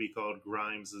he liked to be called,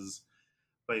 Grimes'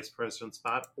 vice president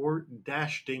spot, or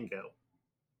Dash Dingo,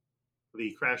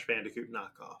 the Crash Bandicoot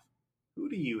knockoff. Who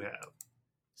do you have?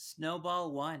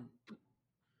 Snowball 1.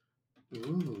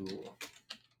 Ooh.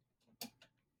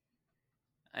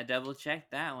 I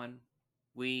double-checked that one.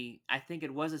 I think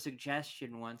it was a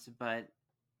suggestion once, but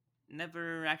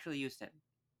never actually used it.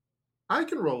 I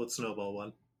can roll with Snowball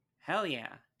 1. Hell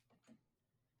yeah.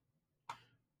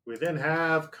 We then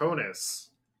have Conus.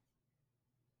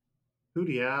 Who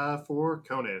do you have for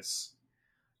Conus?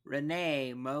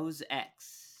 Renee Mose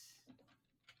X.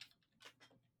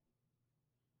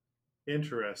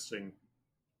 Interesting.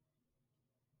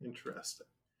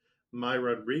 My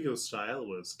Rodrigo style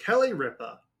was Kelly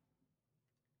Ripa.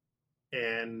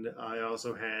 And I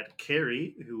also had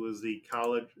Carrie, who was the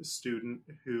college student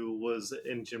who was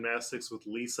in gymnastics with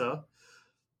Lisa.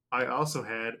 I also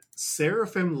had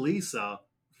Seraphim Lisa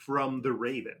from The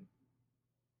Raven.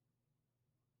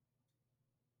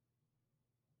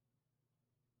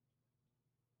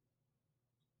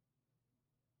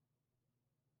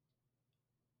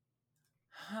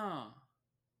 Huh.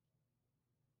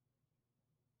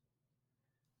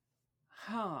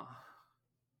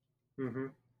 Mm-hmm.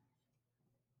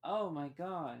 Oh my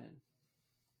god.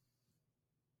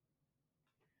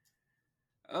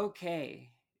 Okay.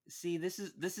 See, this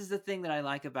is the thing that I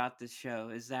like about this show,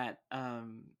 is that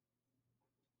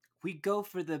we go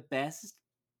for the best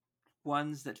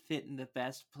ones that fit in the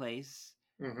best place.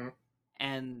 Mm-hmm.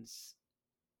 And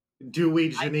Do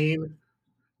we, Janine?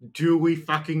 Do we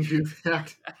fucking do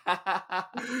that?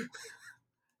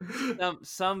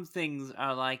 some things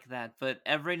are like that, but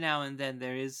every now and then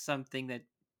there is something that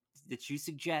you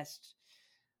suggest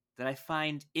that I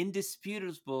find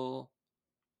indisputable,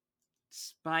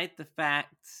 despite the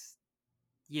fact,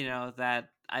 that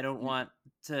I don't want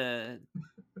to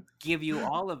give you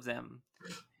all of them.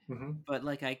 Mm-hmm. But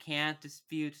I can't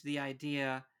dispute the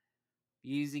idea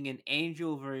using an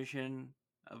angel version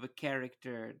of a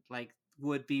character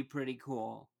would be pretty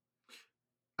cool.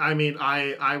 I mean,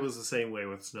 I was the same way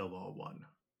with Snowball 1.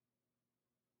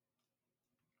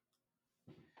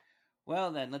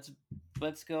 Well then,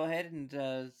 let's go ahead and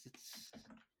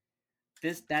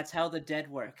that's how the dead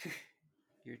work.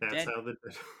 You're That's dead. how the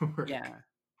dead work. Yeah.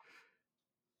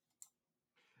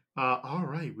 All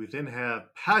right, we then have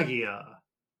Pagia,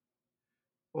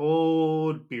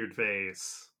 old beard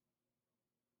face,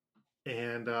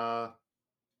 and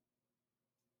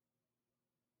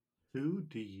who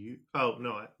do you? Oh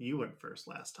no, you went first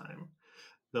last time,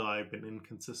 though I've been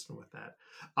inconsistent with that.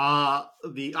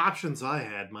 The options I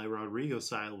had, my Rodrigo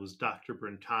style was Dr.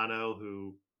 Brentano,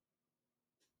 who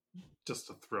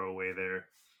just a throwaway there.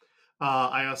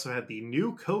 I also had the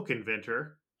new Coke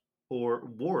inventor, or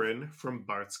Warren from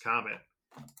Bart's Comet.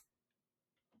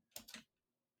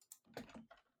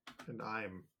 And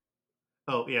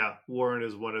oh yeah, Warren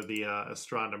is one of the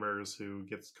astronomers who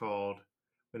gets called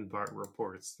when Bart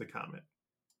reports the comet.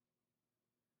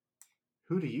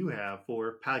 Who do you have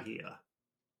for Pagia?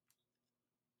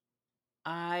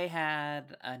 I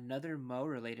had another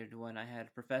Mo-related one. I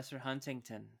had Professor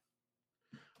Huntington.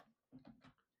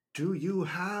 Do you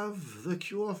have the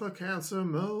cure for cancer,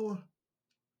 Mo?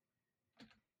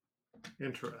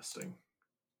 Interesting.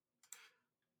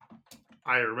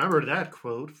 I remember that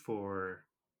quote for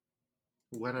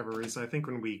whatever reason. I think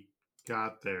when we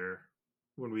got there,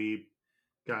 when we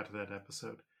got to that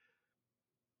episode,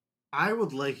 I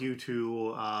would like you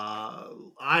to.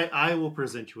 I will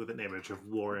present you with an image of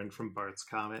Warren from Bart's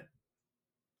Comet.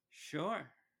 Sure.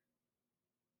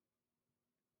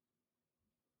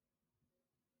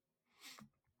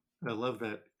 I love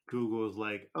that Google is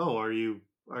like, "Oh, are you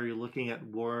looking at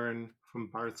Warren from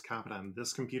Bart's Comet on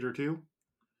this computer too?"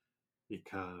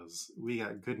 Because we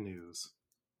got good news.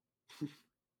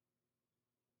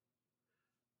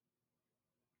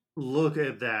 Look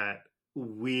at that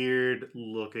weird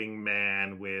looking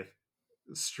man with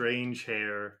strange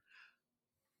hair,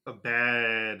 a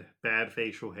bad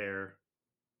facial hair.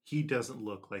 He doesn't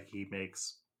look like he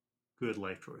makes good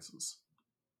life choices.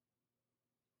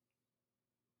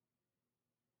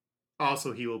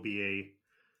 Also, he will be a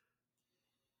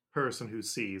person who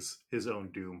sees his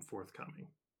own doom forthcoming.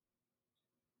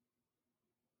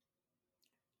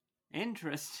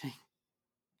 Interesting.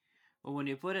 Well, when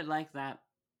you put it like that,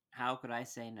 how could I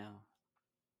say no?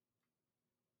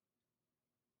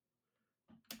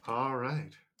 All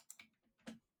right.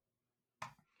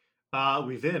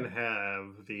 We then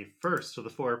have the first of the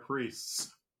four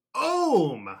priests,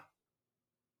 Ohm.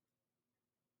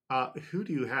 Who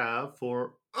do you have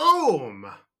for Ohm?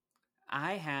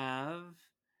 I have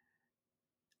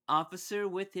Officer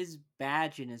with his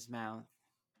badge in his mouth.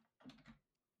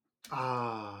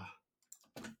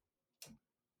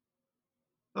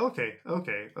 Okay.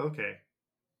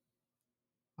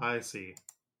 I see.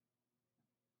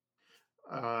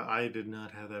 I did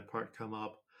not have that part come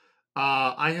up.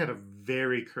 I had a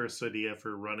very cursed idea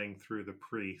for running through the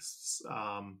priests.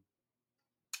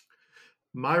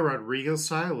 My Rodrigo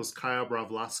style was Kyle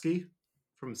Bravlovsky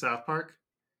from South Park.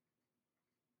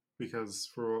 Because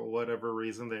for whatever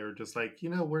reason, they were just like,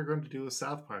 we're going to do a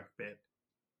South Park bit.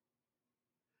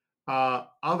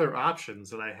 Other options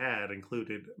that I had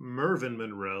included Mervyn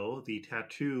Monroe, the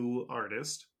tattoo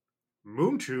artist,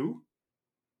 Moontu,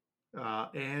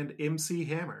 and MC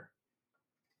Hammer.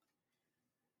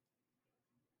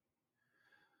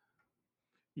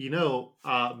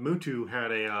 Moontu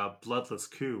had a bloodless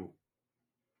coup.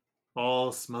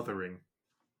 All smothering.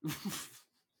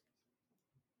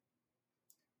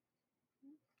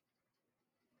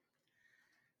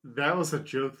 That was a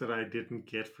joke that I didn't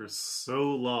get for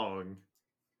so long.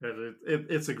 And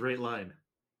it's a great line.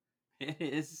 It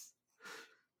is.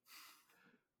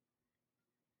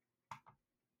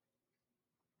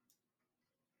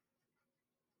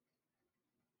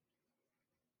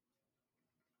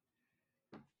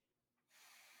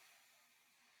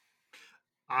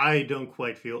 I don't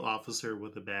quite feel officer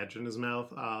with a badge in his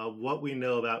mouth. What we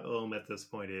know about Ohm at this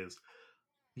point is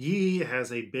he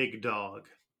has a big dog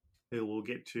who we'll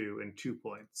get to in 2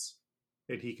 points.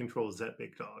 And he controls that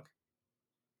big dog.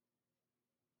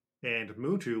 And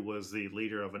Muntu was the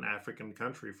leader of an African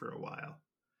country for a while.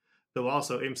 Though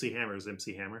also MC Hammer is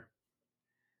MC Hammer.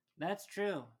 That's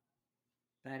true.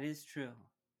 That is true.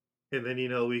 And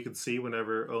then, we can see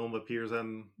whenever Ohm appears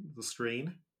on the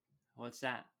screen. What's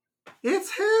that? It's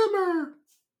Hammer!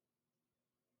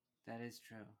 That is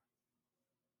true.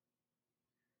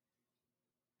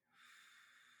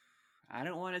 I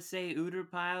don't want to say Ooter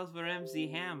Piles for MC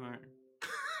Hammer.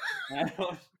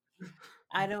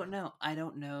 I don't know. I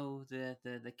don't know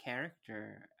the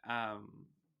character. I've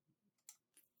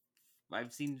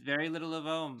seen very little of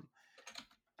Ohm.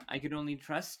 I could only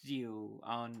trust you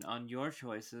on your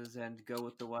choices and go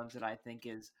with the ones that I think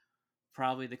is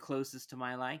probably the closest to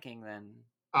my liking then.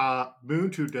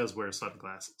 Muntu does wear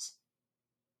sunglasses.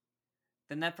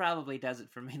 Then that probably does it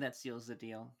for me. That seals the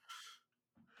deal.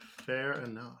 Fair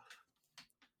enough.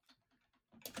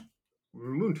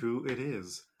 Muntu it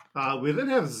is. We then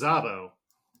have Zabo.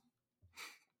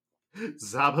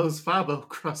 Zabo's Fabo,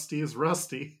 crusty is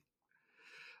rusty.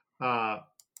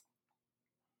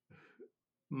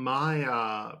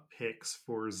 My picks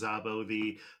for Zabo,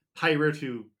 the pirate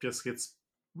who just gets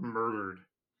murdered.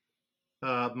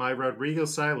 My Rodrigo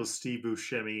style was Steve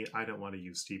Buscemi. I don't want to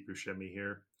use Steve Buscemi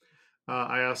here.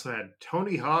 I also had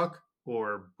Tony Hawk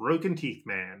or Broken Teeth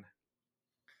Man.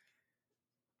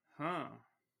 Huh.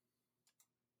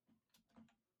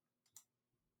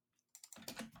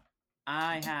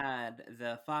 I had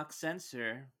the Fox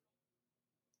sensor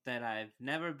that I've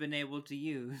never been able to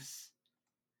use.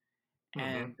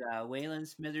 And Waylon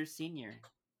Smithers Sr.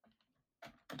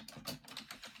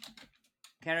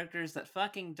 Characters that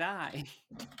fucking die.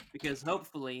 Because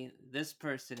hopefully this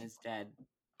person is dead.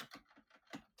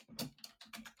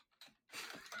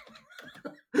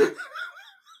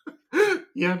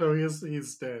 Yeah, no,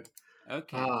 he's dead.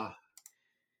 Okay.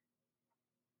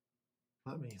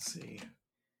 Let me see.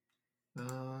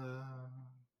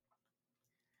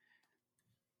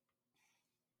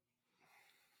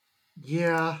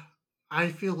 Yeah, I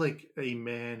feel like a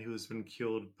man who's been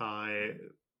killed by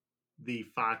the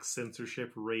Fox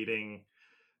censorship rating,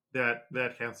 that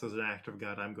counts as an act of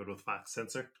God. I'm good with Fox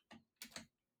censor.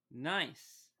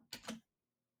 Nice.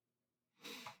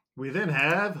 We then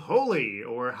have Holy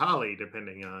or Holly,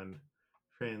 depending on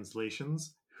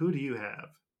translations. Who do you have?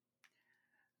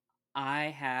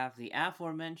 I have the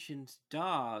aforementioned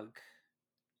dog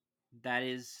that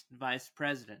is vice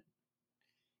president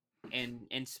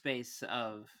in space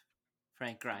of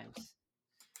Frank Grimes.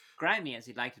 Grimy, as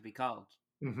he'd like to be called.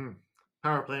 Mm-hmm.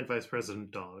 Power plant vice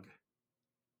president dog.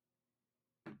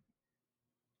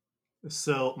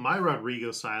 So my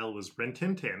Rodrigo style was Rin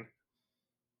Tin Tin.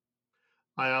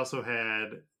 I also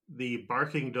had the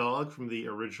barking dog from the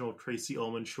original Tracy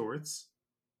Ullman shorts,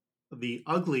 the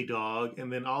ugly dog,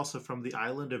 and then also from the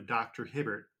island of Dr.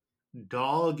 Hibbert,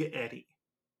 Dog Eddie.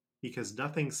 Because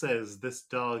nothing says this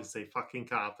dog is a fucking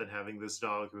cop than having this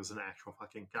dog who is an actual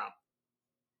fucking cop.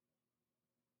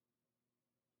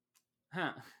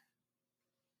 Huh.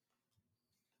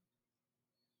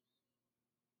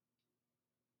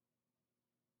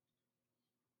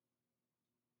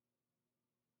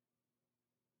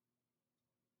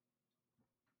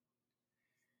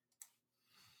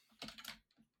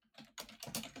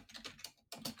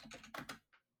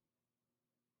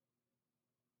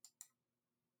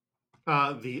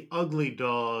 The ugly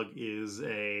dog is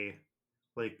a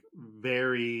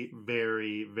very,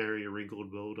 very, very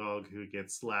wrinkled bulldog who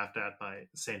gets laughed at by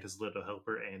Santa's little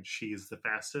helper, and she's the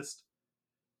fastest.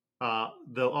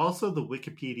 Though also the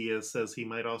Wikipedia says he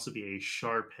might also be a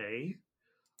Shar-Pei.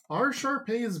 Are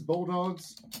Shar-Peis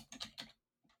bulldogs?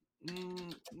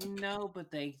 No,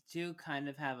 but they do kind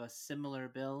of have a similar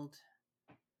build.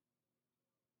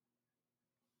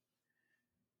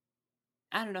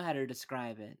 I don't know how to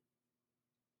describe it.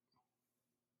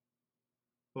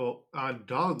 Well, on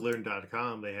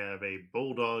doglearn.com, they have a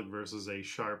bulldog versus a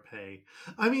Shar-Pei.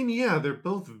 I mean, yeah, they're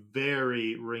both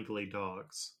very wrinkly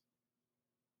dogs.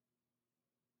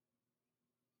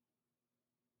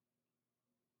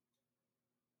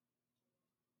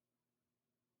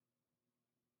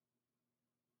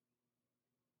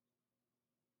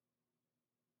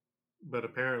 But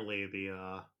apparently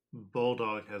the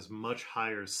bulldog has much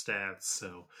higher stats,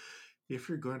 so if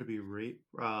you're going to be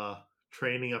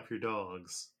training up your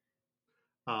dogs,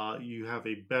 you have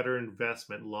a better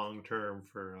investment long term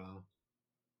for.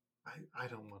 I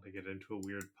don't want to get into a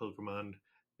weird Pokemon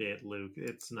bit, Luke.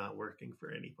 It's not working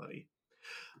for anybody.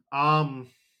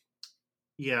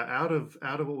 Yeah, out of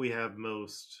what we have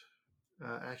most,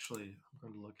 actually, I'm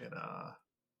going to look at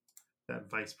that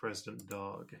vice president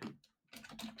dog.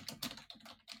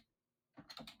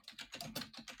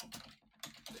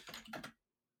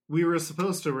 We were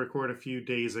supposed to record a few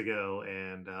days ago,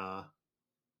 and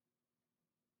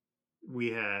we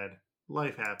had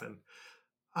life happen.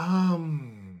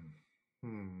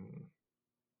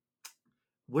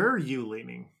 Where are you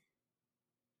leaning?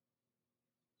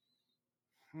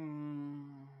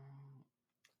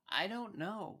 I don't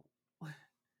know.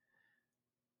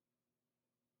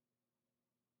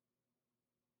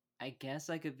 I guess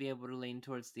I could be able to lean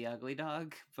towards the ugly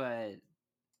dog, but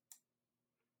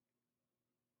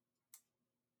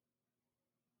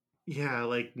yeah,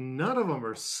 like none of them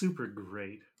are super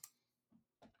great.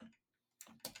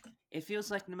 It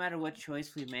feels like no matter what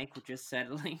choice we make, we're just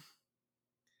settling.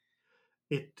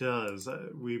 It does.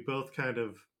 We both kind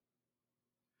of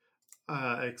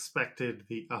expected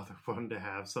the other one to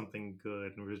have something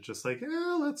good, and we were just like,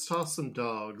 let's toss some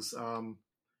dogs.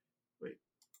 Wait,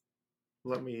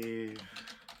 let me.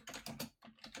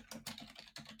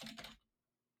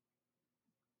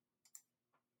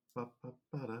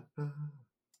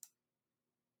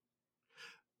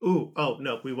 Ooh, oh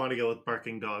no, we want to go with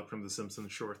Barking Dog from the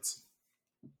Simpsons shorts.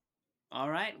 All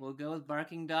right, we'll go with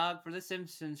Barking Dog for the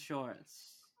Simpsons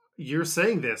shorts. You're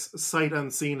saying this sight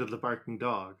unseen of the Barking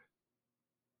Dog.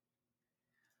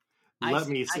 I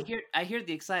hear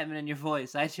the excitement in your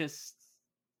voice.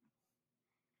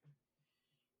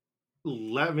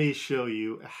 Let me show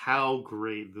you how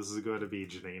great this is going to be,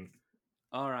 Janine.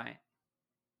 All right.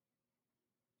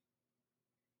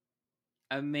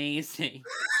 Amazing.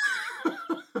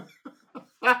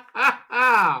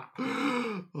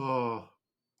 Oh.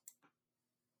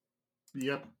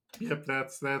 Yep,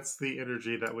 that's the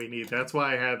energy that we need. That's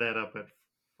why I had that up at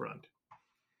front.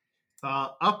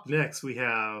 Up next, we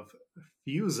have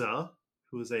Fusa,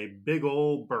 who is a big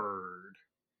old bird.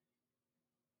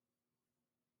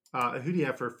 Who do you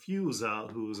have for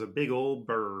Fusa, who's a big old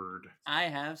bird? I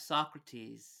have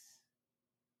Socrates.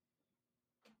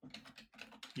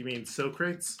 You mean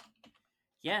Socrates?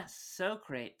 Yes,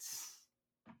 Socrates.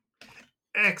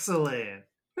 Excellent.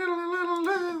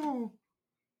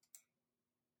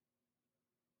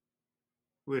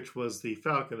 Which was the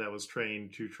Falcon that was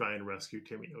trained to try and rescue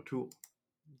Timmy O'Toole.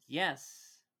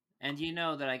 Yes. And you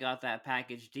know that I got that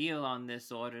package deal on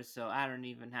this order, so I don't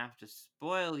even have to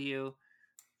spoil you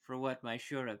for what my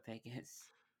Shura pick is.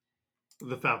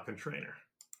 The Falcon trainer.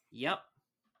 Yep.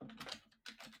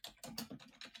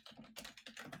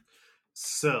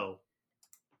 So,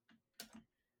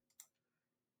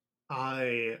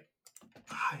 I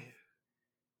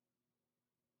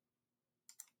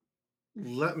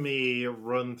let me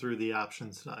run through the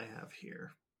options that I have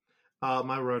here.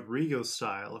 My Rodrigo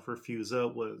style for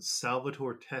Fusa was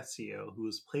Salvatore Tessio, who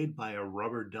was played by a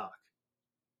rubber duck.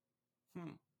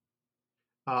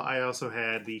 I also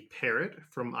had the Parrot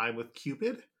from I'm with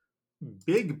Cupid,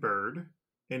 Big Bird,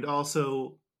 and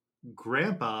also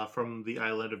Grandpa from the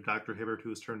Island of Dr. Hibbert, who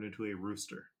was turned into a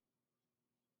rooster.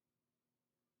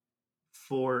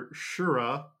 For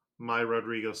Shura, my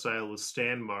Rodrigo style was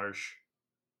Stan Marsh.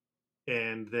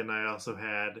 And then I also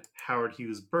had Howard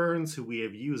Hughes Burns, who we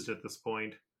have used at this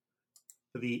point,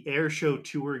 the Airshow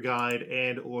tour guide,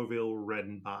 and Orville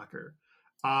Redenbacher.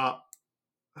 I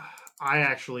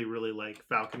actually really like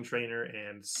Falcon Trainer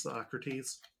and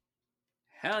Socrates.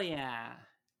 Hell yeah.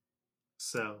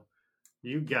 So,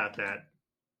 you got that.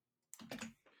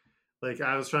 Like,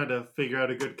 I was trying to figure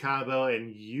out a good combo,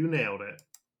 and you nailed it.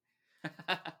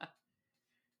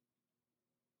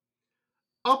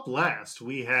 Up last,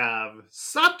 we have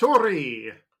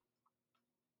Satori,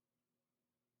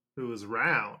 who is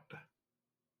round.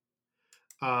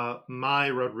 My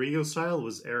Rodrigo style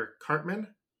was Eric Cartman.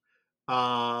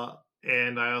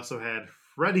 And I also had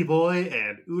Freddy Boy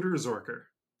and Uter Zorker.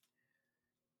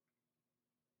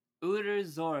 Uter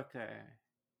Zorker.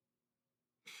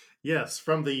 Yes,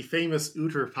 from the famous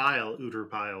Uter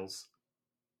Piles.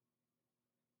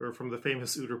 Or from the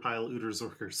famous Uter Pile Uter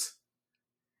Zorkers.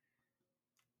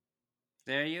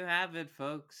 There you have it,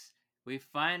 folks. We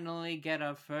finally get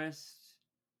our first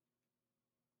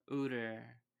Uter.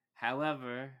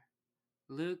 However,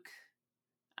 Luke,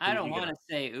 I don't want to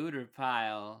say Uter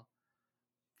Pile,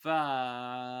 but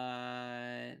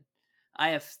I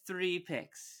have 3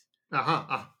 picks.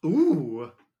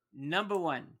 Ooh. Number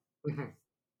 1. Mm-hmm.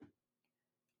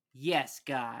 Yes,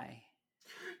 guy.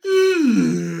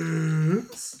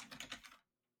 Yes.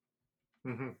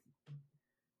 Mm-hmm.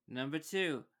 Number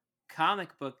 2.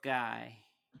 Comic book guy.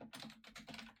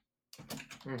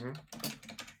 Mm-hmm.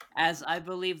 As I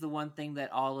believe the one thing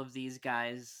that all of these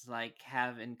guys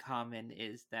have in common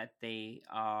is that they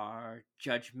are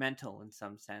judgmental in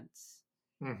some sense.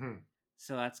 Mm-hmm.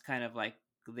 So that's kind of like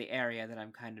the area that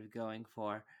I'm kind of going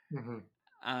for. Mm-hmm.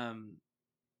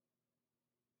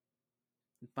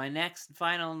 My next,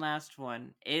 final, and last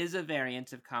one is a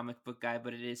variant of comic book guy,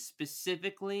 but it is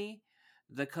specifically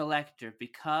the collector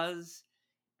because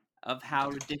of how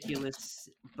ridiculous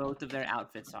both of their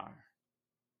outfits are.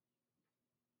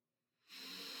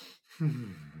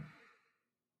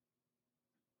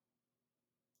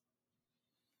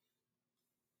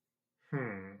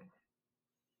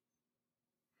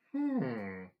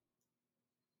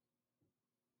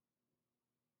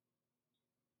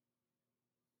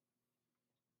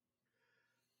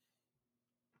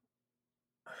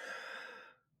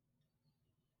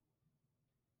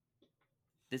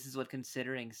 This is what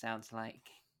considering sounds like.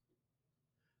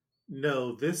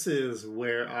 No, this is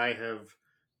where I have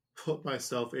put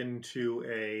myself into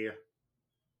a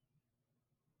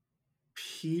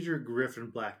Peter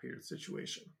Griffin Blackbeard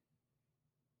situation.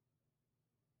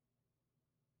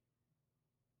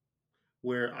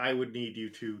 Where I would need you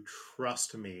to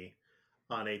trust me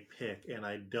on a pick, and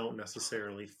I don't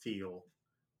necessarily feel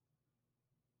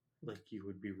like you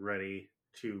would be ready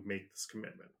to make this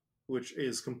commitment, which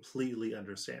is completely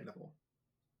understandable.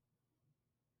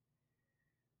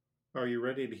 Are you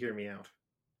ready to hear me out?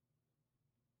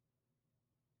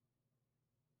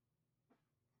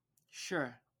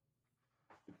 Sure.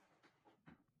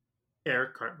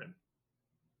 Eric Cartman.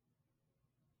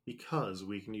 Because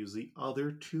we can use the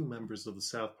other 2 members of the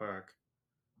South Park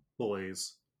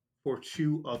Boys for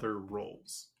 2 other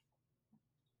roles.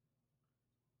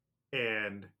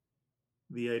 And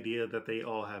the idea that they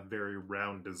all have very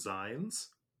round designs,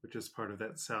 which is part of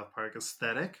that South Park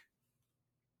aesthetic,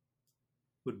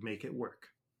 would make it work.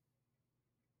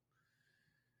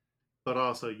 But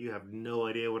also, you have no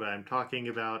idea what I'm talking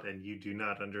about, and you do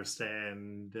not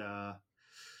understand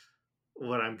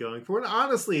what I'm going for. And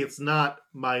honestly, it's not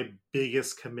my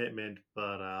biggest commitment,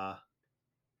 but,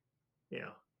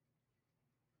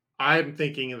 I'm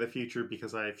thinking in the future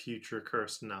because I have future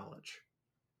cursed knowledge.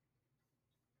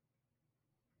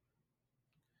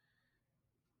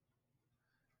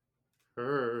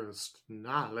 Cursed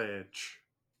knowledge.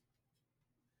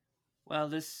 Well,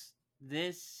 this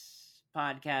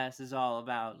podcast is all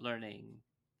about learning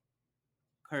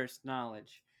cursed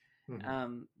knowledge.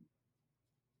 Mhm.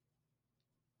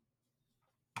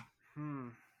 Hmm.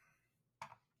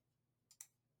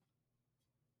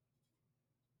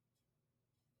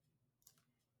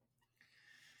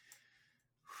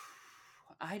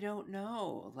 I don't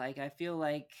know. Like, I feel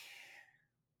like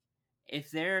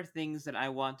if there are things that I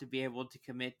want to be able to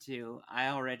commit to, I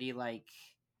already like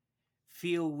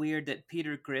feel weird that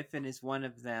Peter Griffin is one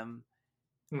of them.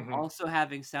 Mhm. Also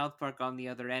having South Park on the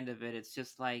other end of it, it's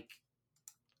just like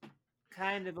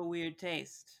kind of a weird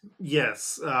taste.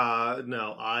 Yes.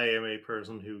 No, I am a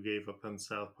person who gave up on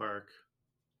South Park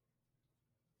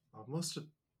almost a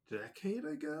decade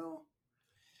ago.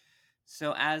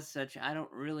 So as such, I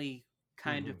don't really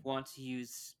kind of Mhm. want to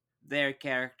use their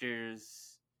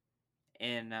characters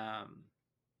in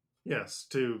Yes,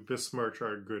 to besmirch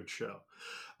our good show.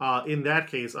 In that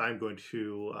case, I'm going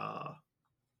to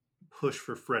push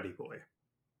for Freddy Boy.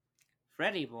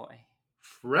 Freddy Boy.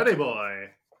 Freddy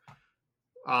Boy!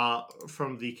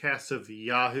 From the cast of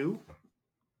Yahoo.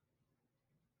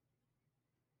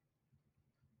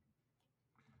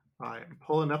 I am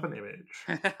pulling up an image.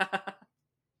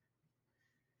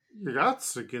 You got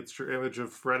to get your image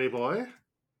of Freddy Boy.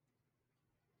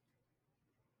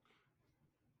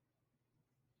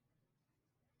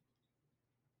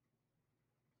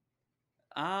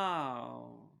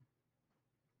 Oh.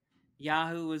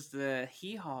 Yahoo was the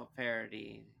Hee Haw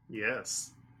parody.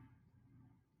 Yes.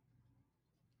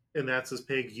 And that's his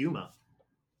pig, Yuma.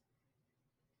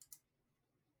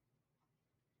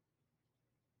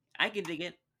 I can dig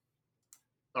it.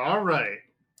 All right.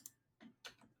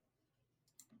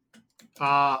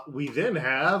 We then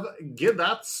have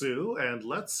Gidatsu, and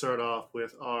let's start off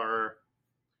with our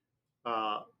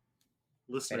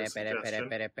listener suggestion.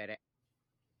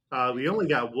 We only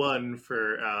got one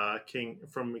for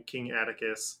King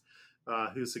Atticus,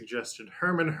 who suggested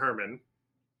Herman.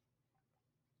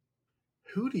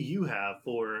 Who do you have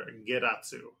for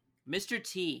Gidatsu? Mr.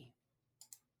 T.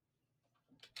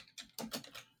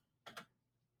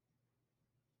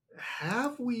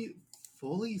 Have we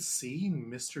fully seen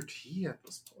Mr. T at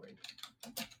this point?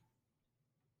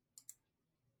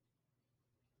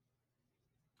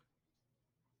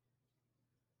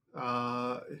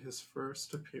 His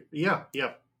first appearance. Yeah.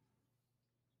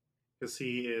 Because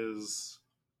he is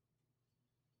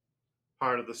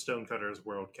part of the Stonecutters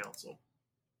World Council.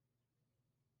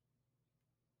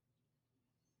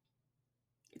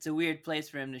 It's a weird place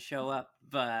for him to show up,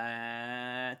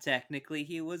 but technically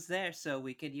he was there, so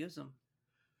we could use him.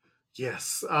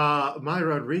 Yes. My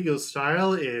Rodrigo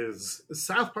style is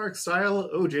South Park style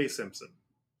O.J. Simpson.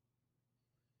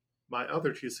 My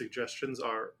other two suggestions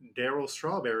are Daryl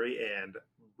Strawberry and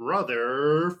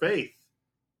Brother Faith.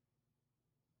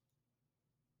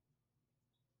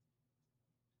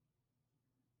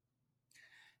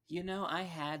 You know, I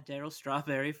had Daryl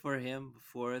Strawberry for him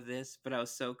before this, but I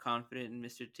was so confident in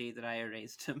Mr. T that I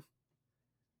erased him.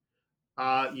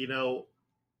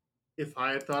 If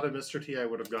I had thought of Mr. T, I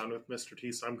would have gone with Mr.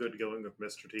 T, so I'm good going with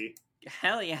Mr. T.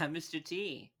 Hell yeah, Mr.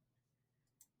 T.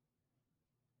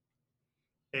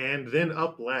 And then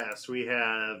up last, we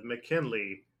have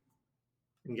McKinley.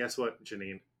 And guess what,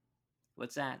 Janine?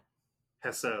 What's that?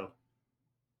 Hesso.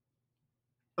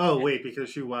 Oh, wait,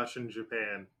 because you watch in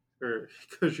Japan. Or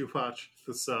because you watch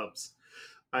the subs.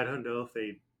 I don't know if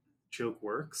a joke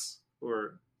works,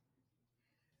 or...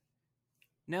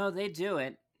 No, they do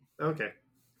it. Okay.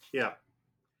 Yeah.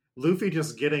 Luffy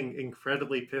just getting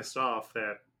incredibly pissed off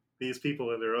that these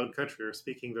people in their own country are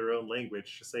speaking their own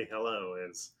language to say hello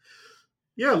is...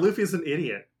 Yeah, Luffy's an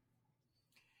idiot.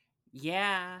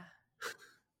 Yeah.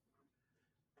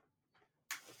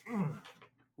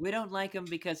 We don't like him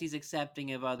because he's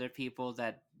accepting of other people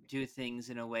that do things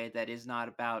in a way that is not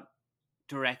about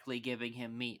directly giving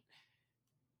him meat.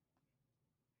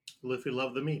 Luffy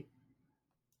loved the meat.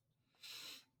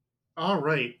 All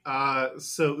right.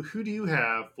 So who do you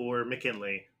have for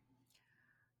McKinley?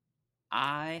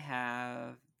 I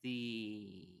have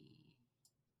the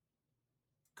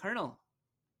Colonel.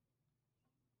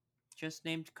 Just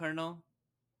named Colonel.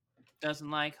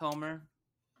 Doesn't like Homer.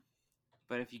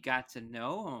 But if you got to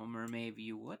know Homer, maybe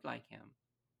you would like him.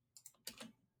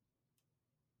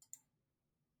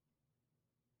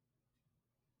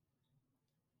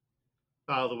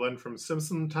 The one from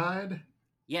Simpson Tide?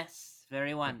 Yes,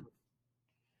 very one.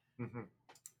 Mm-hmm.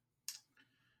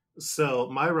 So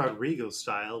my Rodrigo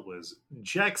style was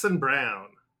Jackson Brown,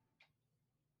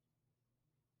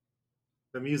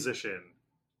 the musician.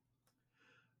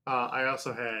 I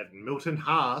also had Milton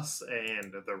Haas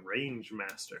and the Range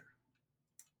Master.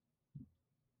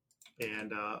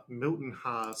 And Milton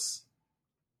Haas,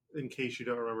 in case you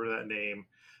don't remember that name,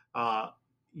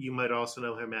 you might also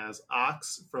know him as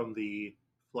Ox from the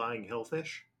Flying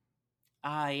Hillfish.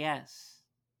 Ah, yes.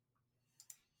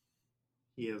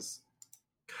 He has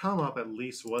come up at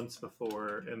least once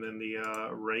before, and then the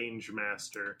Range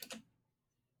Master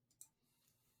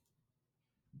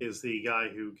is the guy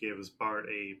who gives Bart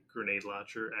a grenade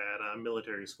launcher at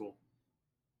military school.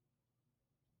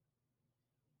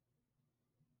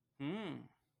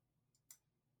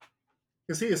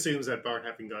 Because he assumes that Bart,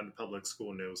 having gone to public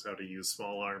school, knows how to use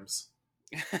small arms.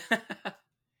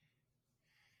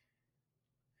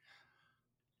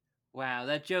 Wow,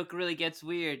 that joke really gets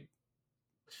weird.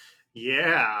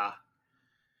 Yeah.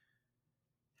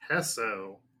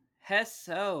 Hesso.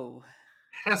 Hesso.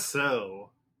 Hesso.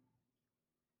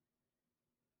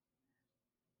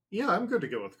 Yeah, I'm good to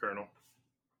go with Colonel.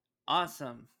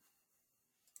 Awesome.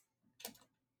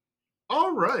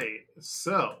 All right,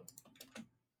 so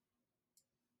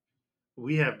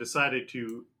we have decided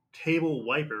to table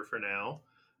Wiper for now.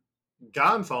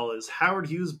 Gonfall is Howard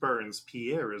Hughes Burns.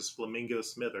 Pierre is Flamingo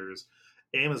Smithers.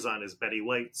 Amazon is Betty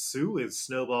White. Sue is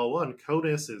Snowball One.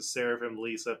 Conus is Seraphim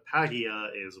Lisa. Pagia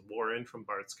is Warren from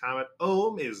Bart's Comet.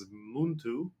 Ohm is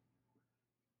Muntu.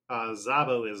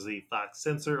 Zabo is the Fox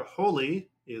Sensor. Holy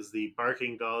is the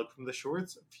Barking Dog from the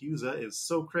Shorts. Fusa is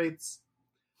Socrates.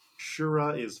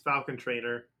 Shura is Falcon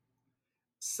Trainer.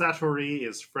 Satori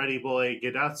is Freddy Boy.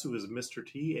 Gedatsu is Mr.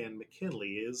 T. And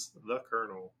McKinley is the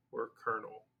Colonel, or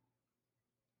Colonel.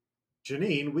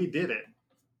 Janine, we did it.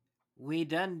 We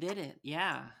done did it,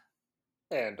 yeah.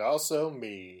 And also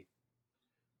me.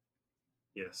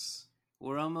 Yes.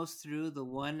 We're almost through the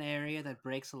one area that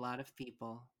breaks a lot of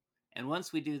people. And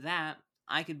once we do that,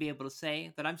 I could be able to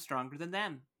say that I'm stronger than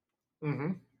them.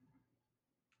 Mm-hmm.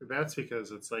 That's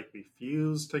because it's like we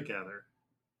fuse together.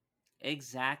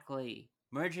 Exactly.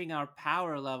 Merging our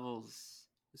power levels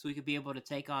so we could be able to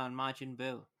take on Majin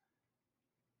Buu.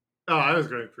 Oh, I was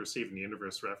going for Steven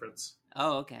Universe reference.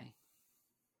 Oh, okay.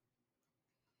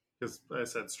 Because I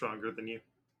said stronger than you.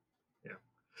 Yeah.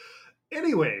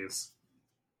 Anyways.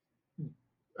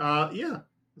 Yeah.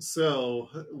 So,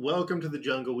 welcome to the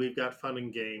jungle. We've got fun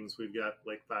and games. We've got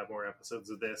like 5 more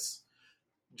episodes of this.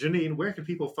 Janine, where can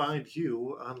people find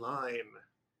you online?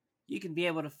 You can be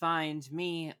able to find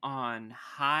me on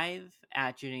Hive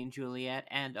at Janine Juliet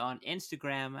and on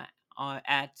Instagram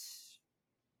at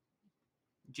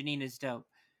Janine is Dope.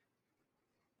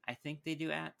 I think they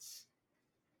do ats.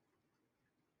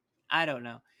 I don't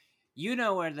know. You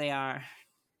know where they are.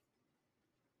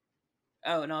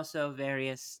 Oh, and also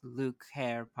various Luke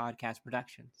Hare podcast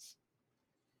productions.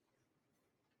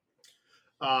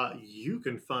 You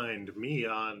can find me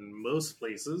on most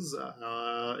places.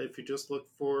 If you just look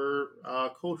for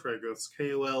Coltreg, that's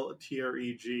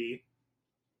Koltreg.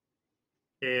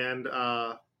 And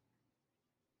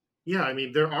yeah, I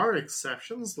mean, there are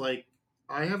exceptions. Like,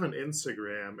 I have an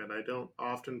Instagram, and I don't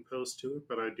often post to it,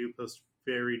 but I do post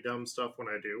very dumb stuff when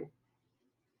I do.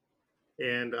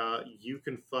 And you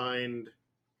can find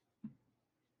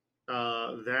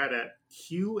that at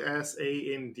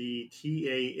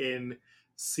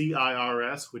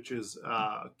QSANDTANCIRS, which is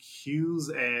Q's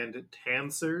and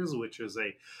Tansers, which is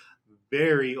a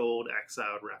very old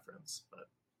Exiled reference.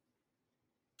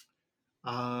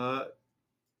 But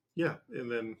yeah,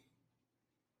 and then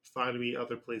find me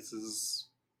other places,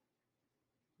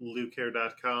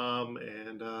 LukeHare.com,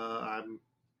 and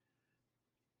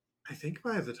I think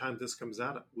by the time this comes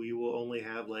out, we will only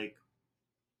have like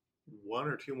 1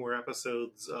 or 2 more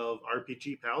episodes of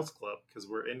RPG Pals Club, because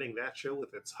we're ending that show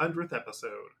with its 100th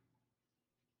episode.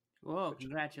 Whoa,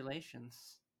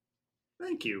 congratulations.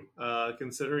 Thank you.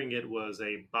 Considering it was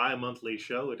a bi-monthly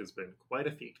show, it has been quite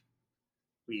a feat.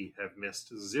 We have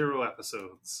missed 0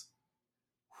 episodes.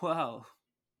 Whoa.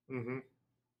 Mm-hmm.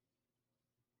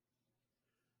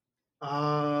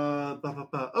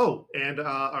 Oh, and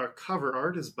our cover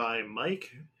art is by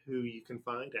Mike, who you can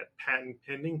find at Patent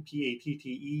Pending,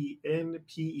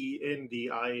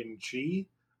 PATTENPENDING,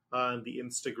 on the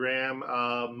Instagram.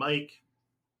 Mike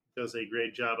does a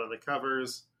great job on the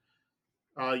covers.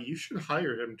 You should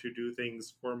hire him to do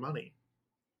things for money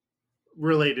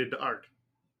related to art.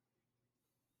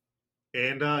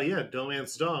 And yeah,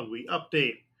 Domance Dawn, we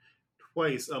update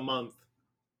twice a month.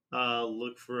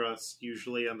 Look for us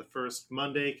usually on the first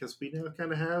Monday, because we now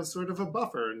kind of have sort of a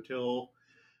buffer until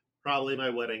probably my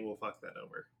wedding will fuck that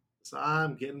over. So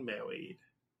I'm getting married.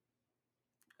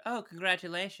 Oh,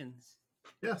 congratulations.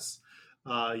 Yes.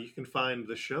 You can find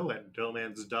the show at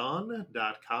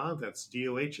domansdawn.com. That's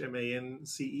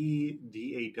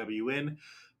DOHMANCEDAWN.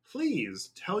 Please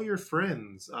tell your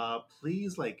friends.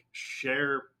 Please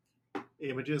share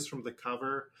images from the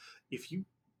cover. If you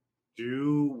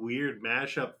do weird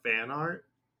mashup fan art,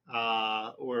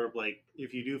 or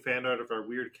if you do fan art of our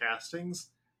weird castings,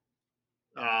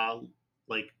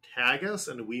 tag us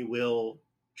and we will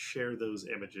share those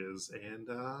images. And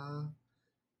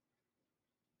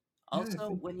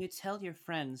Also, when you tell your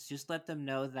friends, just let them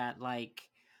know that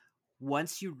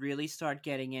once you really start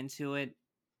getting into it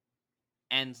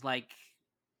and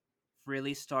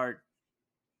really start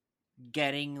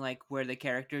getting where the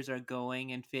characters are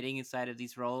going and fitting inside of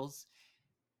these roles,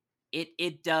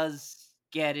 it does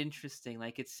get interesting.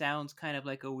 It sounds kind of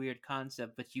like a weird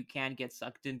concept, but you can get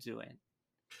sucked into it.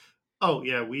 Oh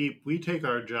yeah, we take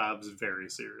our jobs very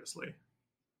seriously.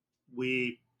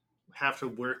 We have to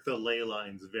work the ley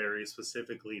lines very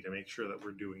specifically to make sure that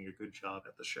we're doing a good job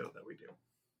at the show that we do.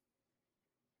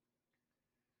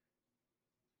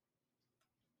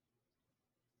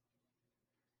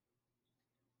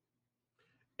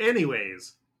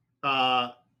 Anyways,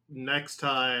 next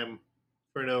time,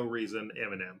 for no reason,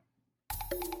 Eminem.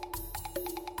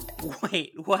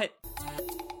 Wait, what?